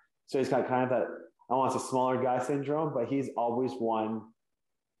guy, so he's got kind of that, I don't want to say smaller guy syndrome, but he's always one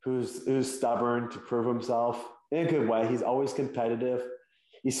who's stubborn to prove himself in a good way. He's always competitive.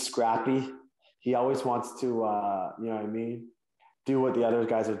 He's scrappy. He always wants to do what the other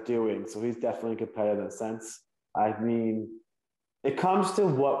guys are doing. So he's definitely competitive in a sense. I mean, it comes to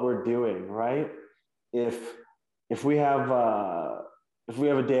what we're doing, right? If if we have if we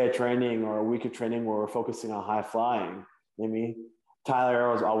have a day of training or a week of training where we're focusing on high flying, I mean, Tyler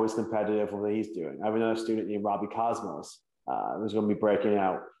Arrow is always competitive with what he's doing. I have another student named Robbie Cosmos who's going to be breaking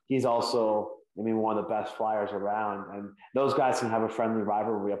out. He's also, I mean, one of the best flyers around, and those guys can have a friendly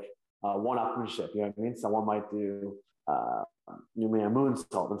rivalry of one-upmanship. You know what I mean? Someone might do you mean a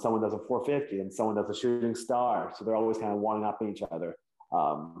moonsault, and someone does a 450, and someone does a shooting star. So they're always kind of one up each other.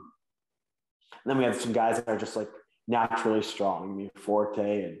 And then we have some guys that are just like naturally strong. I mean,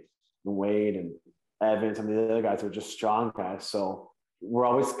 Forte and Wade and Evans, and the other guys are just strong guys. So we're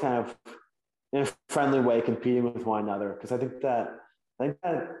always kind of in a friendly way competing with one another, because I think that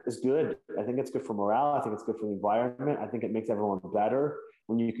is good. I think it's good for morale. I think it's good for the environment. I think it makes everyone better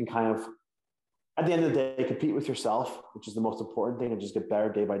when you can kind of, at the end of the day, compete with yourself, which is the most important thing, and just get better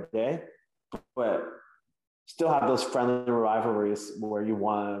day by day. But still have those friendly rivalries where you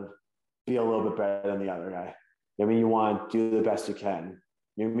want to be a little bit better than the other guy. I mean, you want to do the best you can.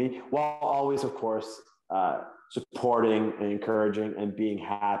 You know what I mean? While always, of course, supporting and encouraging and being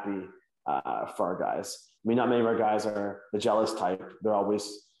happy for our guys. I mean, not many of our guys are the jealous type. They're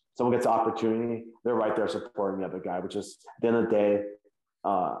always, someone gets the opportunity, they're right there supporting the other guy, which is, at the end of the day,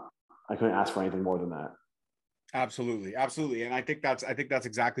 I couldn't ask for anything more than that. Absolutely. Absolutely. And I think that's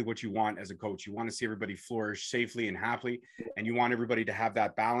exactly what you want as a coach. You want to see everybody flourish safely and happily. And you want everybody to have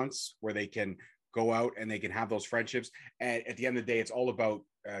that balance where they can go out and they can have those friendships. And at the end of the day, it's all about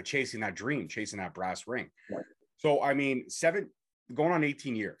chasing that dream, chasing that brass ring. Right. So, I mean, going on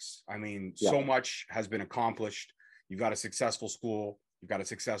 18 years. I mean, so much has been accomplished. You've got a successful school. You've got a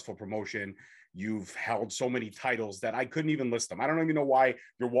successful promotion. You've held so many titles that I couldn't even list them. I don't even know why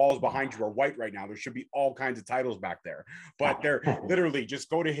your walls behind you are white right now. There should be all kinds of titles back there, but they're literally, just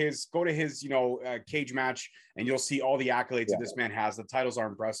go to his, cage match and you'll see all the accolades that this man has. The titles are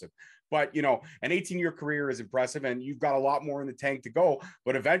impressive, but an 18-year career is impressive, and you've got a lot more in the tank to go.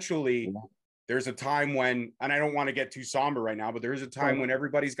 But eventually there's a time when, and I don't want to get too somber right now, but there is a time when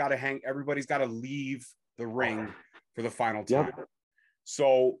everybody's got to leave the ring for the final time.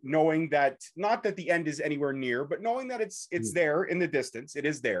 So knowing that, not that the end is anywhere near, but knowing that it's there in the distance, it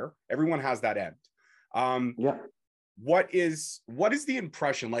is there. Everyone has that end. What is the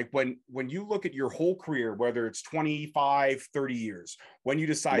impression like when you look at your whole career, whether it's 25, 30 years, when you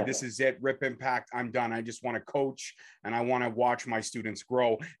decide this is it, Rip Impact, I'm done. I just want to coach and I want to watch my students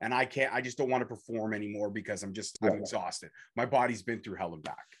grow, and I just don't want to perform anymore because I'm exhausted. My body's been through hell and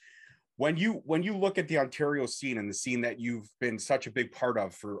back. When you look at the Ontario scene and the scene that you've been such a big part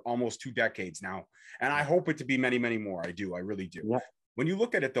of for almost 2 decades now, and I hope it to be many, many more. I really do. Yeah. When you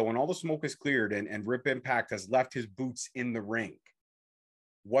look at it though, when all the smoke is cleared and Rip Impact has left his boots in the ring,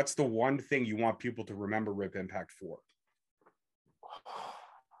 what's the one thing you want people to remember Rip Impact for?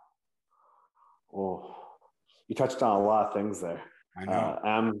 Oh, you touched on a lot of things there. I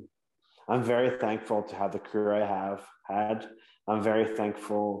know. I'm very thankful to have the career I have had. I'm very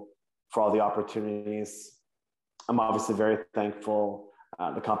thankful for all the opportunities. I'm obviously very thankful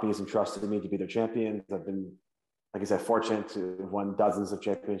the company has entrusted me to be their champions. I've been, like I said, fortunate to have won dozens of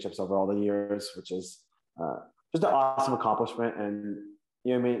championships over all the years, which is just an awesome accomplishment. And,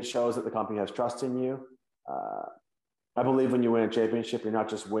 it shows that the company has trust in you. I believe when you win a championship, you're not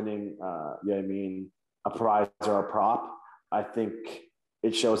just winning, a prize or a prop. I think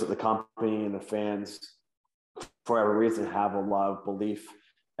it shows that the company and the fans, for every reason, have a lot of belief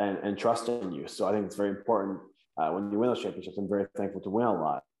and trust in you. So I think it's very important when you win those championships. I'm very thankful to win a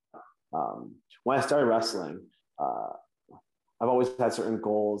lot. When I started wrestling, I've always had certain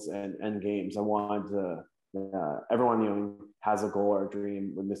goals and end games. I wanted to, everyone, has a goal or a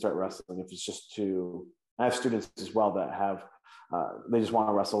dream when they start wrestling. If it's just I have students as well that have, they just want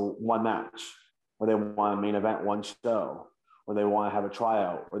to wrestle one match, or they want to main event one show, or they want to have a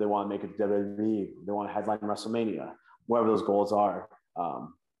tryout, or they want to make it to WWE, they want to headline WrestleMania, whatever those goals are.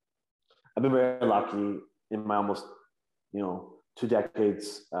 I've been very lucky in my almost, 2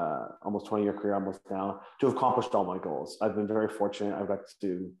 decades, almost 20-year career, almost now, to have accomplished all my goals. I've been very fortunate. I've got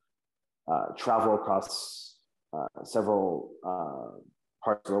to travel across several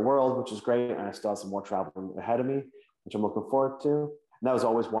parts of the world, which is great. And I still have some more traveling ahead of me, which I'm looking forward to. And that was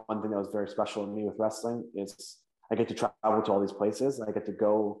always one thing that was very special to me with wrestling, is I get to travel to all these places. I get to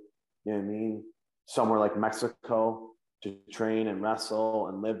go, somewhere like Mexico to train and wrestle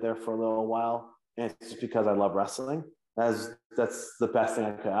and live there for a little while. And it's just because I love wrestling. That's the best thing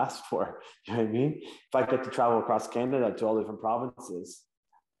I could ask for. You know what I mean? If I get to travel across Canada to all different provinces,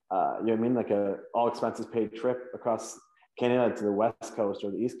 like a all expenses paid trip across Canada to the West Coast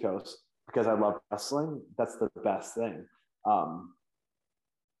or the East Coast because I love wrestling, that's the best thing. um,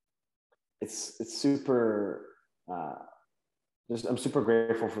 it's super. I'm super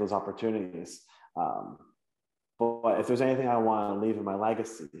grateful for those opportunities. But if there's anything I want to leave in my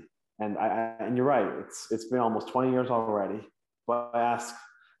legacy, and you're right, it's been almost 20 years already. But I ask,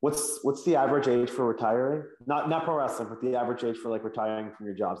 what's the average age for retiring? Not pro wrestling, but the average age for like retiring from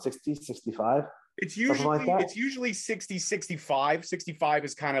your job, 60, 65? It's Something like that? it's usually 60, 65. 65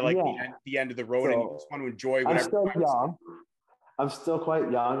 is kind of like the end of the road, So, and you just want to enjoy I'm whatever. still young. I'm still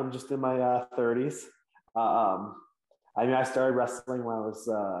quite young. I'm just in my 30s. I mean, I started wrestling when I was,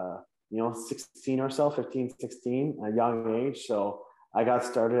 16 or so, 15, 16, a young age. So I got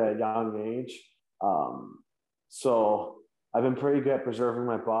started at a young age. So I've been pretty good at preserving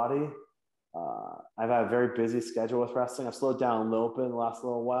my body. I've had a very busy schedule with wrestling. I've slowed down a little bit in the last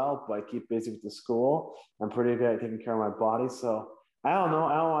little while, but I keep busy with the school. I'm pretty good at taking care of my body. So I don't know.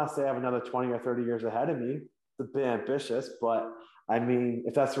 I don't want to say I have another 20 or 30 years ahead of me. It's a bit ambitious, but I mean,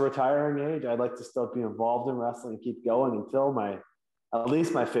 if that's the retiring age, I'd like to still be involved in wrestling and keep going until at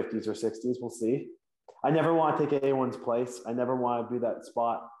least my 50s or 60s. We'll see. I never want to take anyone's place. I never want to be that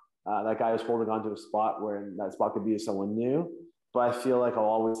spot, that guy who's holding on to a spot where that spot could be someone new. But I feel like I'll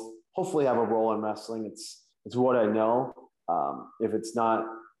always hopefully have a role in wrestling. It's what I know. If it's not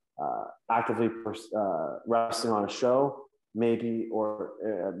actively wrestling on a show, maybe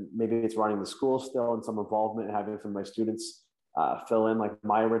it's running the school still and some involvement and having some of my students fill in. Like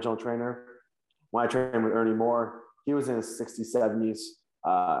my original trainer, when I trained with Ernie Moore, he was in his 60s,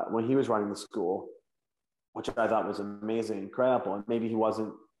 70s when he was running the school, which I thought was amazing, incredible. And maybe he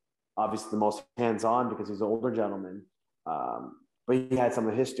wasn't obviously the most hands-on because he's an older gentleman, but he had some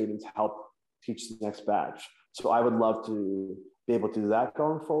of his students help teach the next batch. So I would love to be able to do that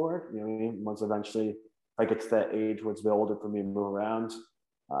going forward. You know what I mean? Once eventually, if I get to that age where it's a bit older for me to move around,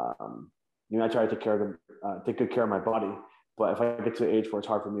 I try to take good care of my body. But if I get to an age where it's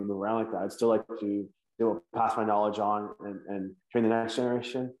hard for me to move around like that, I'd still like to pass my knowledge on and train the next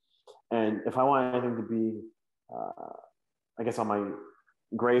generation. And if I want anything to be, I guess, on my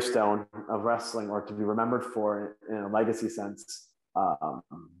gravestone of wrestling or to be remembered for in a legacy sense, I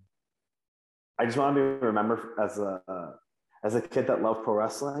just want to be remembered as a kid that loved pro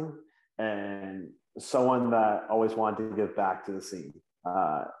wrestling and someone that always wanted to give back to the scene.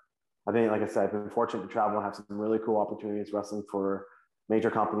 I think, like I said, I've been fortunate to travel and have some really cool opportunities wrestling for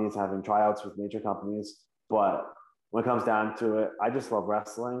major companies, having tryouts with major companies. But when it comes down to it, I just love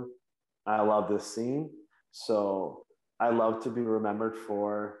wrestling. I love this scene. So I love to be remembered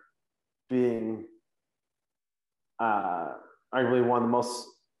for being arguably one of the most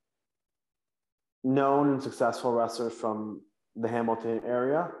known and successful wrestlers from the Hamilton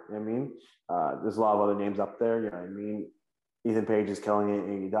area. You know what I mean? There's a lot of other names up there. You know what I mean? Ethan Page is killing it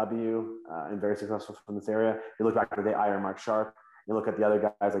in AEW and very successful from this area. You look back to the day, Iron Mark Sharp. You look at the other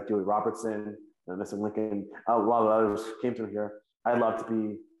guys like Dewey Robertson, Missing Lincoln. A lot of others came through here. I'd love to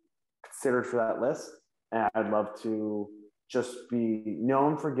be considered for that list. And I'd love to just be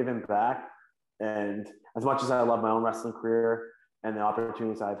known for giving back. And as much as I love my own wrestling career and the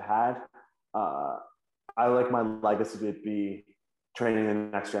opportunities I've had, I like my legacy to be training the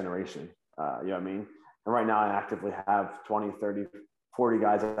next generation. You know what I mean? And right now I actively have 20, 30, 40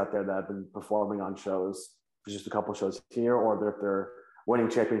 guys out there that have been performing on shows, just a couple shows here, or they're winning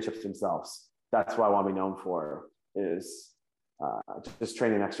championships themselves. That's what I want to be known for, is just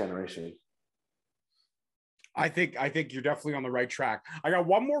training the next generation. I think you're definitely on the right track. I got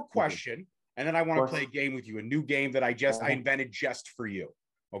one more question, and then I want to play a game with you, a new game that I invented just for you.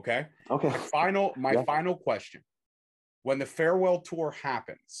 Okay. Okay. My final question: when the farewell tour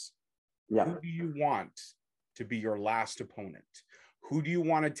happens, who do you want to be your last opponent? Who do you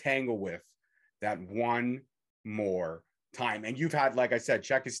want to tangle with that one more time? And you've had, like I said,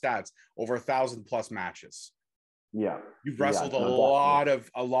 check his stats, over 1,000+ matches. Yeah. You've wrestled a lot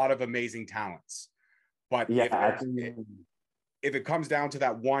of amazing talents. But if it comes down to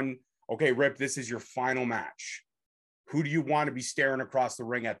that one, okay, Rip, this is your final match. Who do you want to be staring across the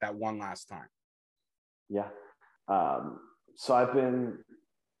ring at that one last time? Yeah. So I've been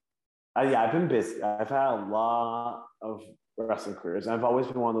busy. I've had a lot of wrestling careers. I've always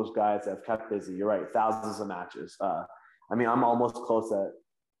been one of those guys that have kept busy. You're right, thousands of matches. I'm almost close at,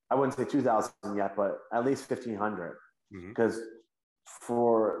 I wouldn't say 2,000 yet, but at least 1,500. Because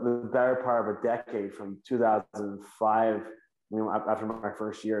for the better part of a decade, from 2005, after my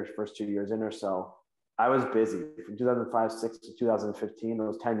first 2 years in or so, I was busy. From 2005, 6 to 2015,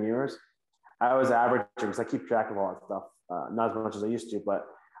 those 10 years, I was averaging, because I keep track of all that stuff, not as much as I used to, but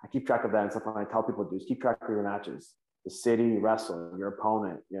I keep track of that. And something I tell people to do is keep track of your matches, the city, wrestling, your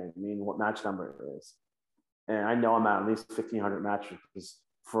opponent, you know what I mean, what match number it is. And I know I'm at least 1,500 matches because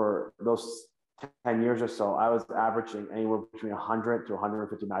for those 10 years or so, I was averaging anywhere between 100 to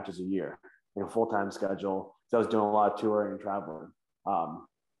 150 matches a year in a full-time schedule. So I was doing a lot of touring and traveling.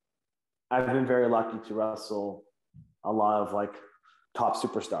 I've been very lucky to wrestle a lot of like top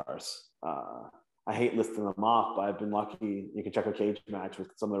superstars. I hate listing them off, but I've been lucky. You can check a cage match with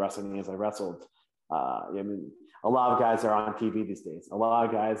some of the wrestling names I wrestled. I mean, a lot of guys are on TV these days. A lot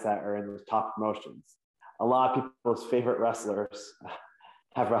of guys that are in those top promotions. A lot of people's favorite wrestlers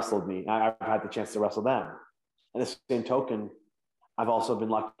have wrestled me. I've had the chance to wrestle them. And the same token, I've also been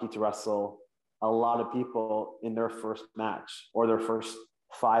lucky to wrestle a lot of people in their first match or their first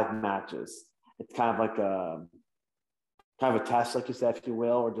 5 matches. It's kind of like a test, like you said, if you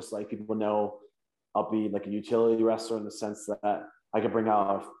will, or just like people know I'll be like a utility wrestler in the sense that I can bring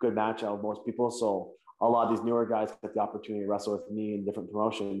out a good match out of most people. So a lot of these newer guys get the opportunity to wrestle with me in different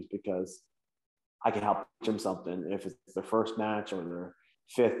promotions because I can help teach them something if it's their first match or their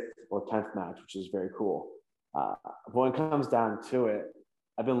 5th or 10th match, which is very cool. But when it comes down to it,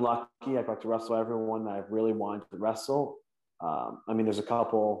 I've been lucky. I got to wrestle everyone that I've really wanted to wrestle. I mean, there's a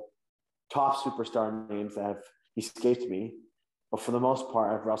couple top superstar names that have escaped me, but for the most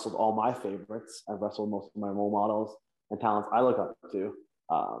part, I've wrestled all my favorites. I've wrestled most of my role models and talents I look up to.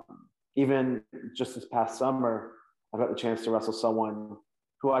 Even just this past summer, I got the chance to wrestle someone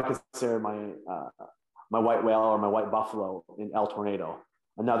who I consider my white whale or my white buffalo in El Tornado,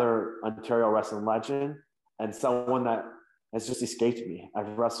 another Ontario wrestling legend, and someone that has just escaped me.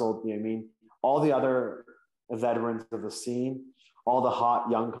 I've wrestled, you know what I mean, all the other veterans of the scene, all the hot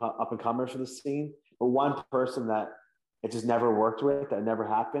young up and comers for the scene, but one person that it just never worked with, that never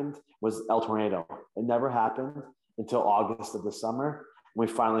happened, was El Tornado. It never happened until August of the summer. We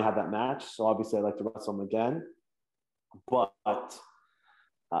finally had that match. So obviously I'd like to wrestle him again. But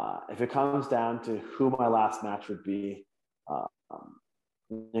if it comes down to who my last match would be,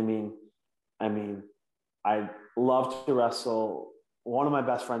 I'd love to wrestle one of my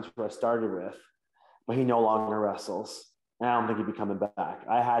best friends who I started with, but he no longer wrestles. And I don't think he'd be coming back.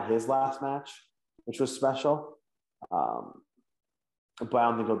 I had his last match, which was special. But I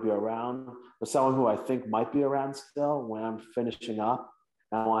don't think he'll be around. But someone who I think might be around still when I'm finishing up,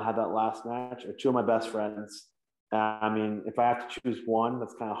 and I want to have that last match, are 2 of my best friends. I mean, if I have to choose one,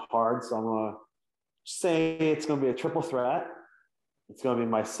 that's kind of hard. So I'm going to say it's going to be a triple threat. It's going to be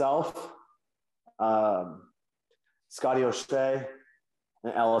myself, Scotty O'Shea,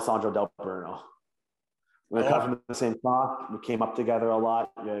 and Alessandro Del Bruno. We come from the same talk. We came up together a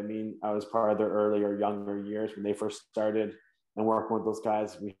lot. You know what I mean? I was part of their earlier, younger years when they first started, and working with those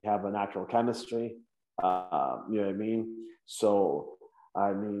guys, we have a natural chemistry. You know what I mean? So,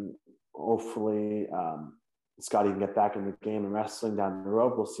 I mean, hopefully Scotty can get back in the game and wrestling down the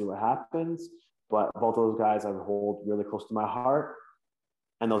road. We'll see what happens. But both those guys I hold really close to my heart.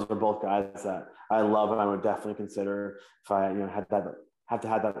 And those are both guys that I love and I would definitely consider if I have to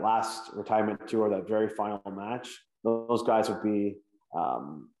have that last retirement tour, that very final match. Those guys would be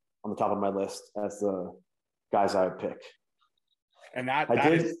on the top of my list as the guys I would pick. And that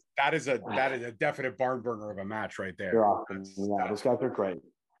is a definite barn burner of a match right there. They're awesome. Yeah, those guys are great.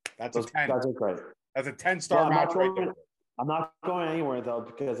 Those guys are great. That's a 10-star match right there. I'm not going anywhere though,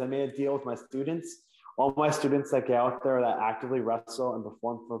 because I made a deal with my students. All my students that get out there that actively wrestle and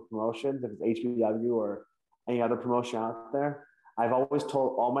perform for promotions, if it's HBW or any other promotion out there, I've always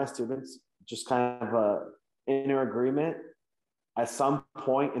told all my students, just kind of a inner agreement, at some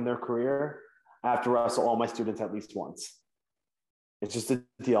point in their career, I have to wrestle all my students at least once. It's just a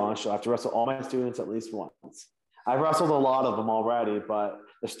deal on the show. I have to wrestle all my students at least once. I've wrestled a lot of them already, but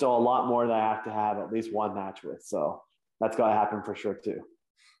there's still a lot more that I have to have at least one match with. So that's got to happen for sure too.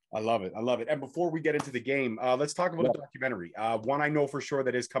 I love it. I love it. And before we get into the game, let's talk about the documentary. One I know for sure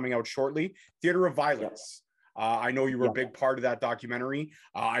that is coming out shortly, Theater of Violence. I know you were a big part of that documentary.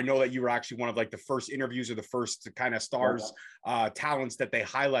 I know that you were actually one of like the first interviews or the first kind of stars, talents that they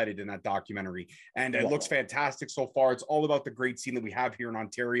highlighted in that documentary. And it looks fantastic so far. It's all about the great scene that we have here in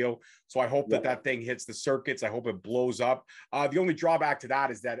Ontario. So I hope that thing hits the circuits. I hope it blows up. The only drawback to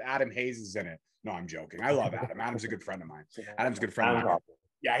that is that Adam Hayes is in it. No, I'm joking. I love Adam. Adam's a good friend of mine. Adam's a good friend of mine.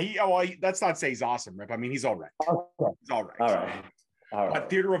 Yeah, let's not say he's awesome, Rip. I mean, he's all right. He's all right. All right. But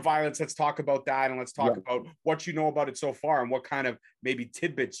Theater of Violence, let's talk about that, and let's talk about what you know about it so far and what kind of maybe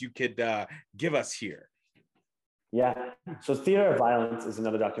tidbits you could give us here. Yeah. So Theater of Violence is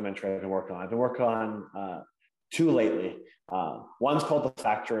another documentary I've been working on. I've been working on 2 lately. One's called The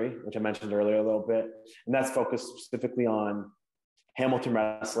Factory, which I mentioned earlier a little bit, and that's focused specifically on Hamilton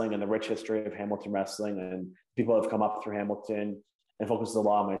wrestling and the rich history of Hamilton wrestling and people that have come up through Hamilton and focuses a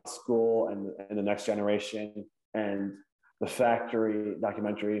lot on my school and the next generation. And the Factory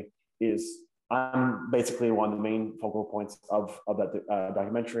documentary is, I'm basically one of the main focal points of that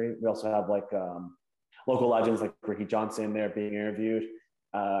documentary. We also have like local legends like Ricky Johnson there being interviewed.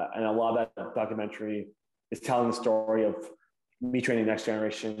 And a lot of that documentary is telling the story of me training the next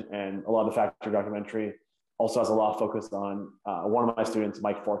generation. And a lot of the Factory documentary also has a lot of focus on one of my students,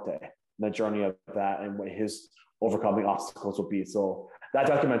 Mike Forte, and the journey of that and what his overcoming obstacles will be. So that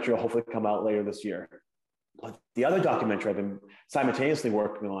documentary will hopefully come out later this year. But the other documentary I've been simultaneously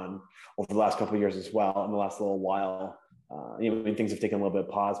working on over the last couple of years as well, in the last little while, things have taken a little bit of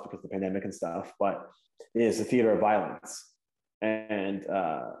pause because of the pandemic and stuff, but is The Theater of Violence. And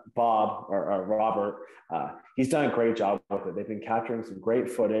Bob or Robert, he's done a great job with it. They've been capturing some great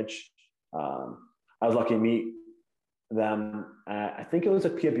footage. I was lucky to meet them. I think it was a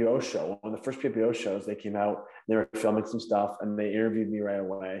PWO show, one of the first PWO shows. They came out, they were filming some stuff, and they interviewed me right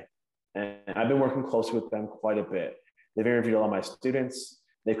away. And I've been working closely with them quite a bit. They've interviewed a lot of my students.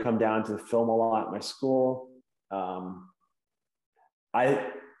 They've come down to film a lot at my school. I'm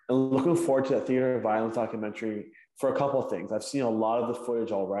looking forward to that Theater of Violence documentary for a couple of things. I've seen a lot of the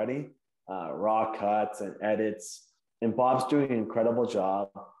footage already, raw cuts and edits, and Bob's doing an incredible job.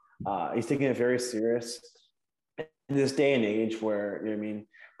 He's taking it very serious. In this day and age where,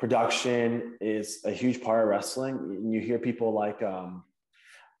 production is a huge part of wrestling, and you hear people like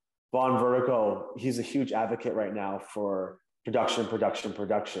Von Vertigo, he's a huge advocate right now for production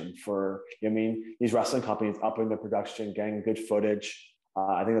for, these wrestling companies upping the production, getting good footage.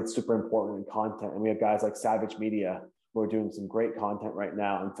 I think that's super important in content. And we have guys like Savage Media who are doing some great content right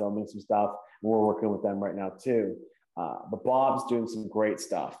now and filming some stuff. And we're working with them right now too. But Bob's doing some great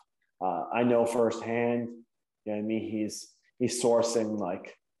stuff. I know firsthand, he's sourcing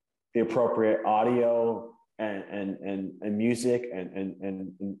like the appropriate audio and music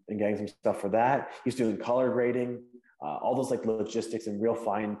and getting some stuff for that. He's doing color grading, all those like logistics and real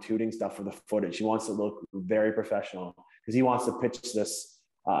fine tuning stuff for the footage. He wants to look very professional because he wants to pitch this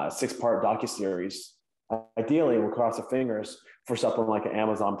 6-part docuseries. Ideally, we'll cross our fingers for something like an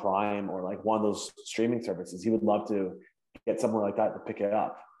Amazon Prime or like one of those streaming services. He would love to get somewhere like that to pick it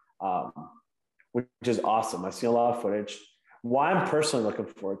up, which is awesome. I've seen a lot of footage. What I'm personally looking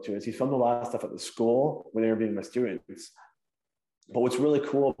forward to is he filmed a lot of stuff at the school when interviewing my students. But what's really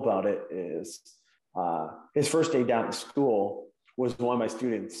cool about it is his first day down at school was one of my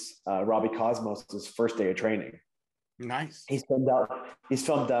students, Robbie Cosmos' first day of training. Nice. He's filmed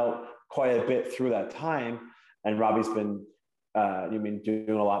out quite a bit through that time, and Robbie's been doing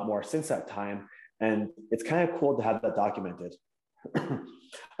a lot more since that time. And it's kind of cool to have that documented.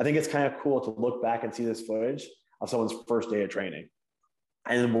 I think it's kind of cool to look back and see this footage of someone's first day of training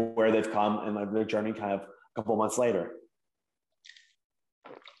and where they've come and like their journey kind of a couple of months later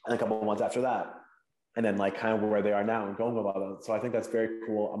and a couple of months after that. And then like kind of where they are now and going about it. So I think that's very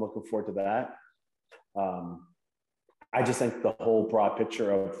cool. I'm looking forward to that. I just think the whole broad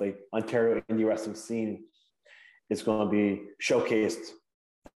picture of the Ontario indie wrestling scene is going to be showcased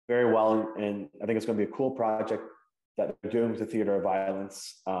very well. And I think it's going to be a cool project that they're doing with the Theater of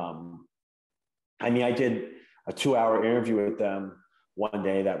Violence. I did a 2-hour interview with them one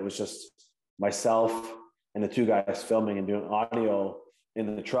day that was just myself and the 2 guys filming and doing audio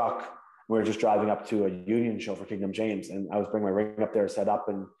in the truck. We were just driving up to a union show for Kingdom James, and I was bringing my ring up there, set up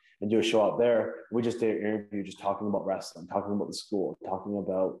and do a show up there. We just did an interview just talking about wrestling, talking about the school, talking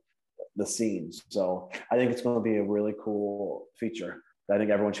about the scenes. So I think it's going to be a really cool feature that I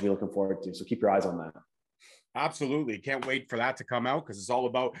think everyone should be looking forward to. So keep your eyes on that. Absolutely. Can't wait for that to come out because it's all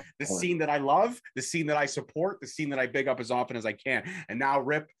about the scene that I love, the scene that I support, the scene that I big up as often as I can. And now,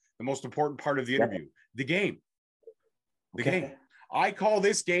 Rip, the most important part of the interview, the game. The game. I call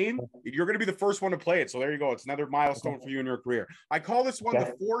this game, you're going to be the first one to play it. So there you go. It's another milestone for you in your career. I call this one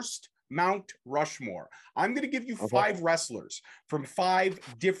the Forced Mount Rushmore. I'm going to give you 5 wrestlers from 5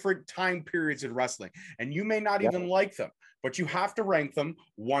 different time periods in wrestling. And you may not even like them, but you have to rank them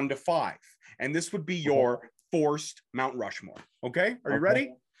 1 to 5. And this would be your Forced Mount Rushmore. Okay? Are you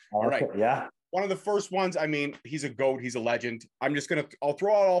ready? All right. Yeah. One of the first ones, he's a GOAT. He's a legend. I'll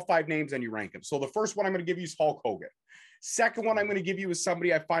throw out all 5 names and you rank them. So the first one I'm going to give you is Hulk Hogan. Second one I'm going to give you is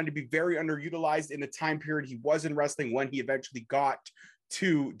somebody I find to be very underutilized in the time period he was in wrestling when he eventually got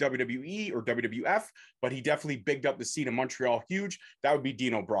to WWE or WWF, but he definitely bigged up the scene in Montreal huge. That would be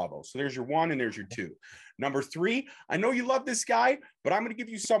Dino Bravo. So there's your 1 and there's your 2. Number 3, I know you love this guy, but I'm going to give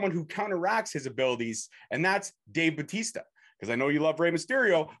you someone who counteracts his abilities, and that's Dave Bautista. Because I know you love Rey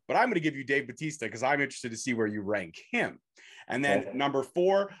Mysterio, but I'm going to give you Dave Bautista because I'm interested to see where you rank him. And then number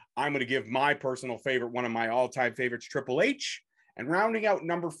 4, I'm going to give my personal favorite, one of my all-time favorites, Triple H. And rounding out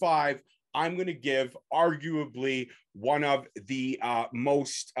number 5, I'm going to give arguably one of the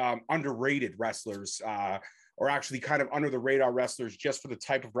most underrated wrestlers, or actually kind of under the radar wrestlers just for the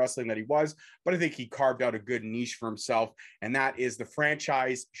type of wrestling that he was. But I think he carved out a good niche for himself, and that is the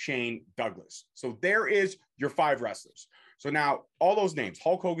franchise Shane Douglas. So there is your 5 wrestlers. So now all those names,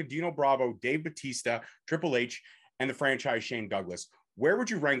 Hulk Hogan, Dino Bravo, Dave Batista, Triple H, and the franchise Shane Douglas. Where would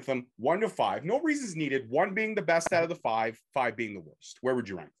you rank them 1 to 5? No reasons needed. 1 being the best out of the 5, 5 being the worst. Where would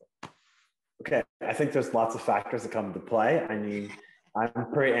you rank them? Okay, I think there's lots of factors that come into play. I mean,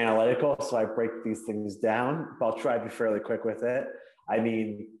 I'm pretty analytical, so I break these things down, but I'll try to be fairly quick with it. I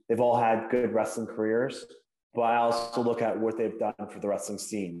mean, they've all had good wrestling careers, but I also look at what they've done for the wrestling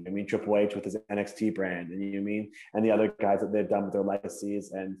scene. I mean, Triple H with his NXT brand, and and the other guys that they've done with their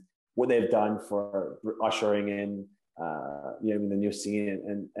legacies and what they've done for ushering in, the new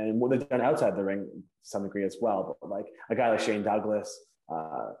scene and what they've done outside the ring to some degree as well. But like a guy like Shane Douglas,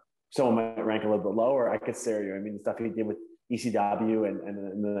 someone might rank a little bit lower. I could say, the stuff he did with ECW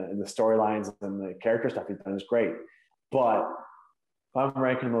and the storylines and the character stuff he's done is great. But if I'm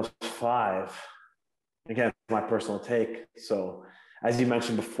ranking those 5, again, my personal take. So as you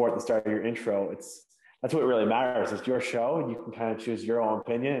mentioned before at the start of your intro, that's what really matters. It's your show, and you can kind of choose your own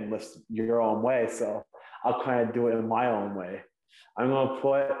opinion and list your own way. So I'll kind of do it in my own way. I'm going to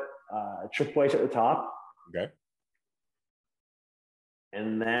put Triple H at the top. Okay.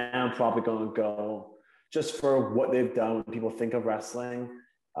 And then I'm probably going to go, just for what they've done when people think of wrestling,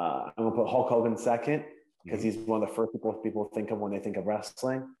 I'm going to put Hulk Hogan second, because he's one of the first people think of when they think of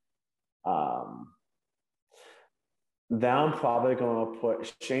wrestling. Then I'm probably going to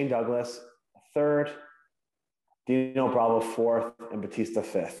put Shane Douglas third, Dino Bravo fourth, and Batista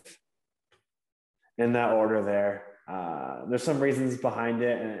fifth. In that order there. There's some reasons behind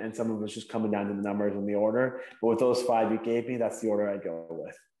it, and some of it's just coming down to the numbers and the order. But with those 5 you gave me, that's the order I'd go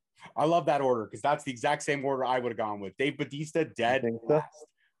with. I love that order, because that's the exact same order I would have gone with. Dave Batista, dead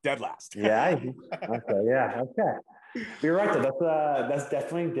last. Yeah. Okay. You're right, though. That's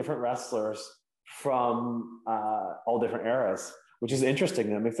definitely different wrestlers from all different eras, which is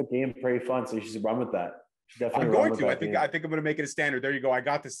interesting. That makes the game pretty fun. So you should run with that. I'm going to. I think I'm going to make it a standard. There you go. I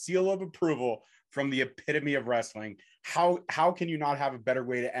got the seal of approval from the epitome of wrestling. How can you not have a better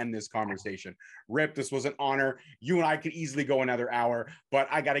way to end this conversation? Rip, this was an honor. You and I could easily go another hour, but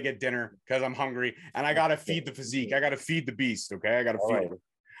I got to get dinner because I'm hungry, and I got to feed the physique. I got to feed the beast. Okay, I got to feed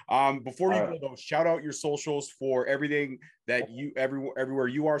it. Before you go though, shout out your socials for everything that you everywhere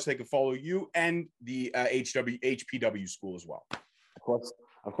you are, so they can follow you and the HPW school as well. Of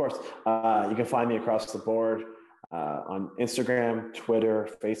course. You can find me across the board on Instagram, Twitter,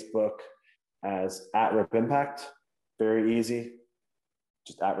 Facebook as @RipImpact. Very easy.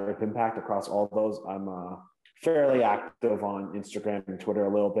 Just @RipImpact across all those. I'm fairly active on Instagram and Twitter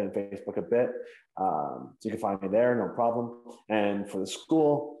a little bit, and Facebook a bit. So you can find me there, no problem. And for the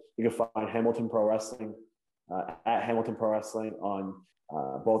school, you can find Hamilton Pro Wrestling @Hamilton Pro Wrestling on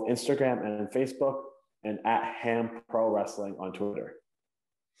both Instagram and Facebook, and @Ham Pro Wrestling on Twitter.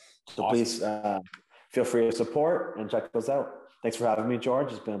 So Please feel free to support and check those out. Thanks for having me,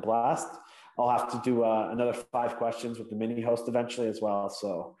 George. It's been a blast. I'll have to do another 5 questions with the mini host eventually as well.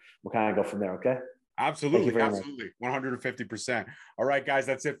 So we'll kind of go from there. Okay. Absolutely. 150%. All right, guys,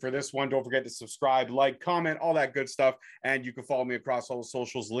 that's it for this one. Don't forget to subscribe, like, comment, all that good stuff. And you can follow me across all the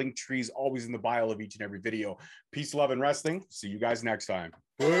socials. Link trees always in the bio of each and every video. Peace, love, and wrestling. See you guys next time.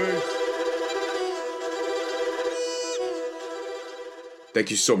 Peace. Thank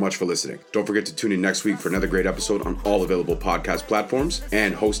you so much for listening. Don't forget to tune in next week for another great episode on all available podcast platforms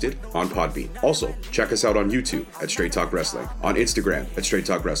and hosted on Podbean. Also, check us out on YouTube at Straight Talk Wrestling, on Instagram at Straight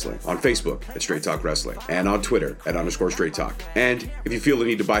Talk Wrestling, on Facebook at Straight Talk Wrestling, and on Twitter at _Straight Talk. And if you feel the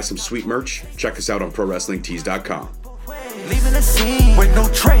need to buy some sweet merch, check us out on ProWrestlingTees.com. Leaving the scene with no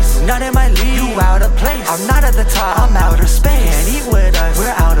trace, not in my league. You out of place. I'm not at the top, I'm outer space. Can't eat with us,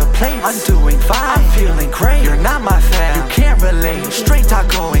 we're out of place. I'm doing fine, I'm feeling great. You're not my fan, you can't relate. Straight talk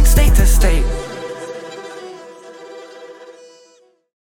going, stay to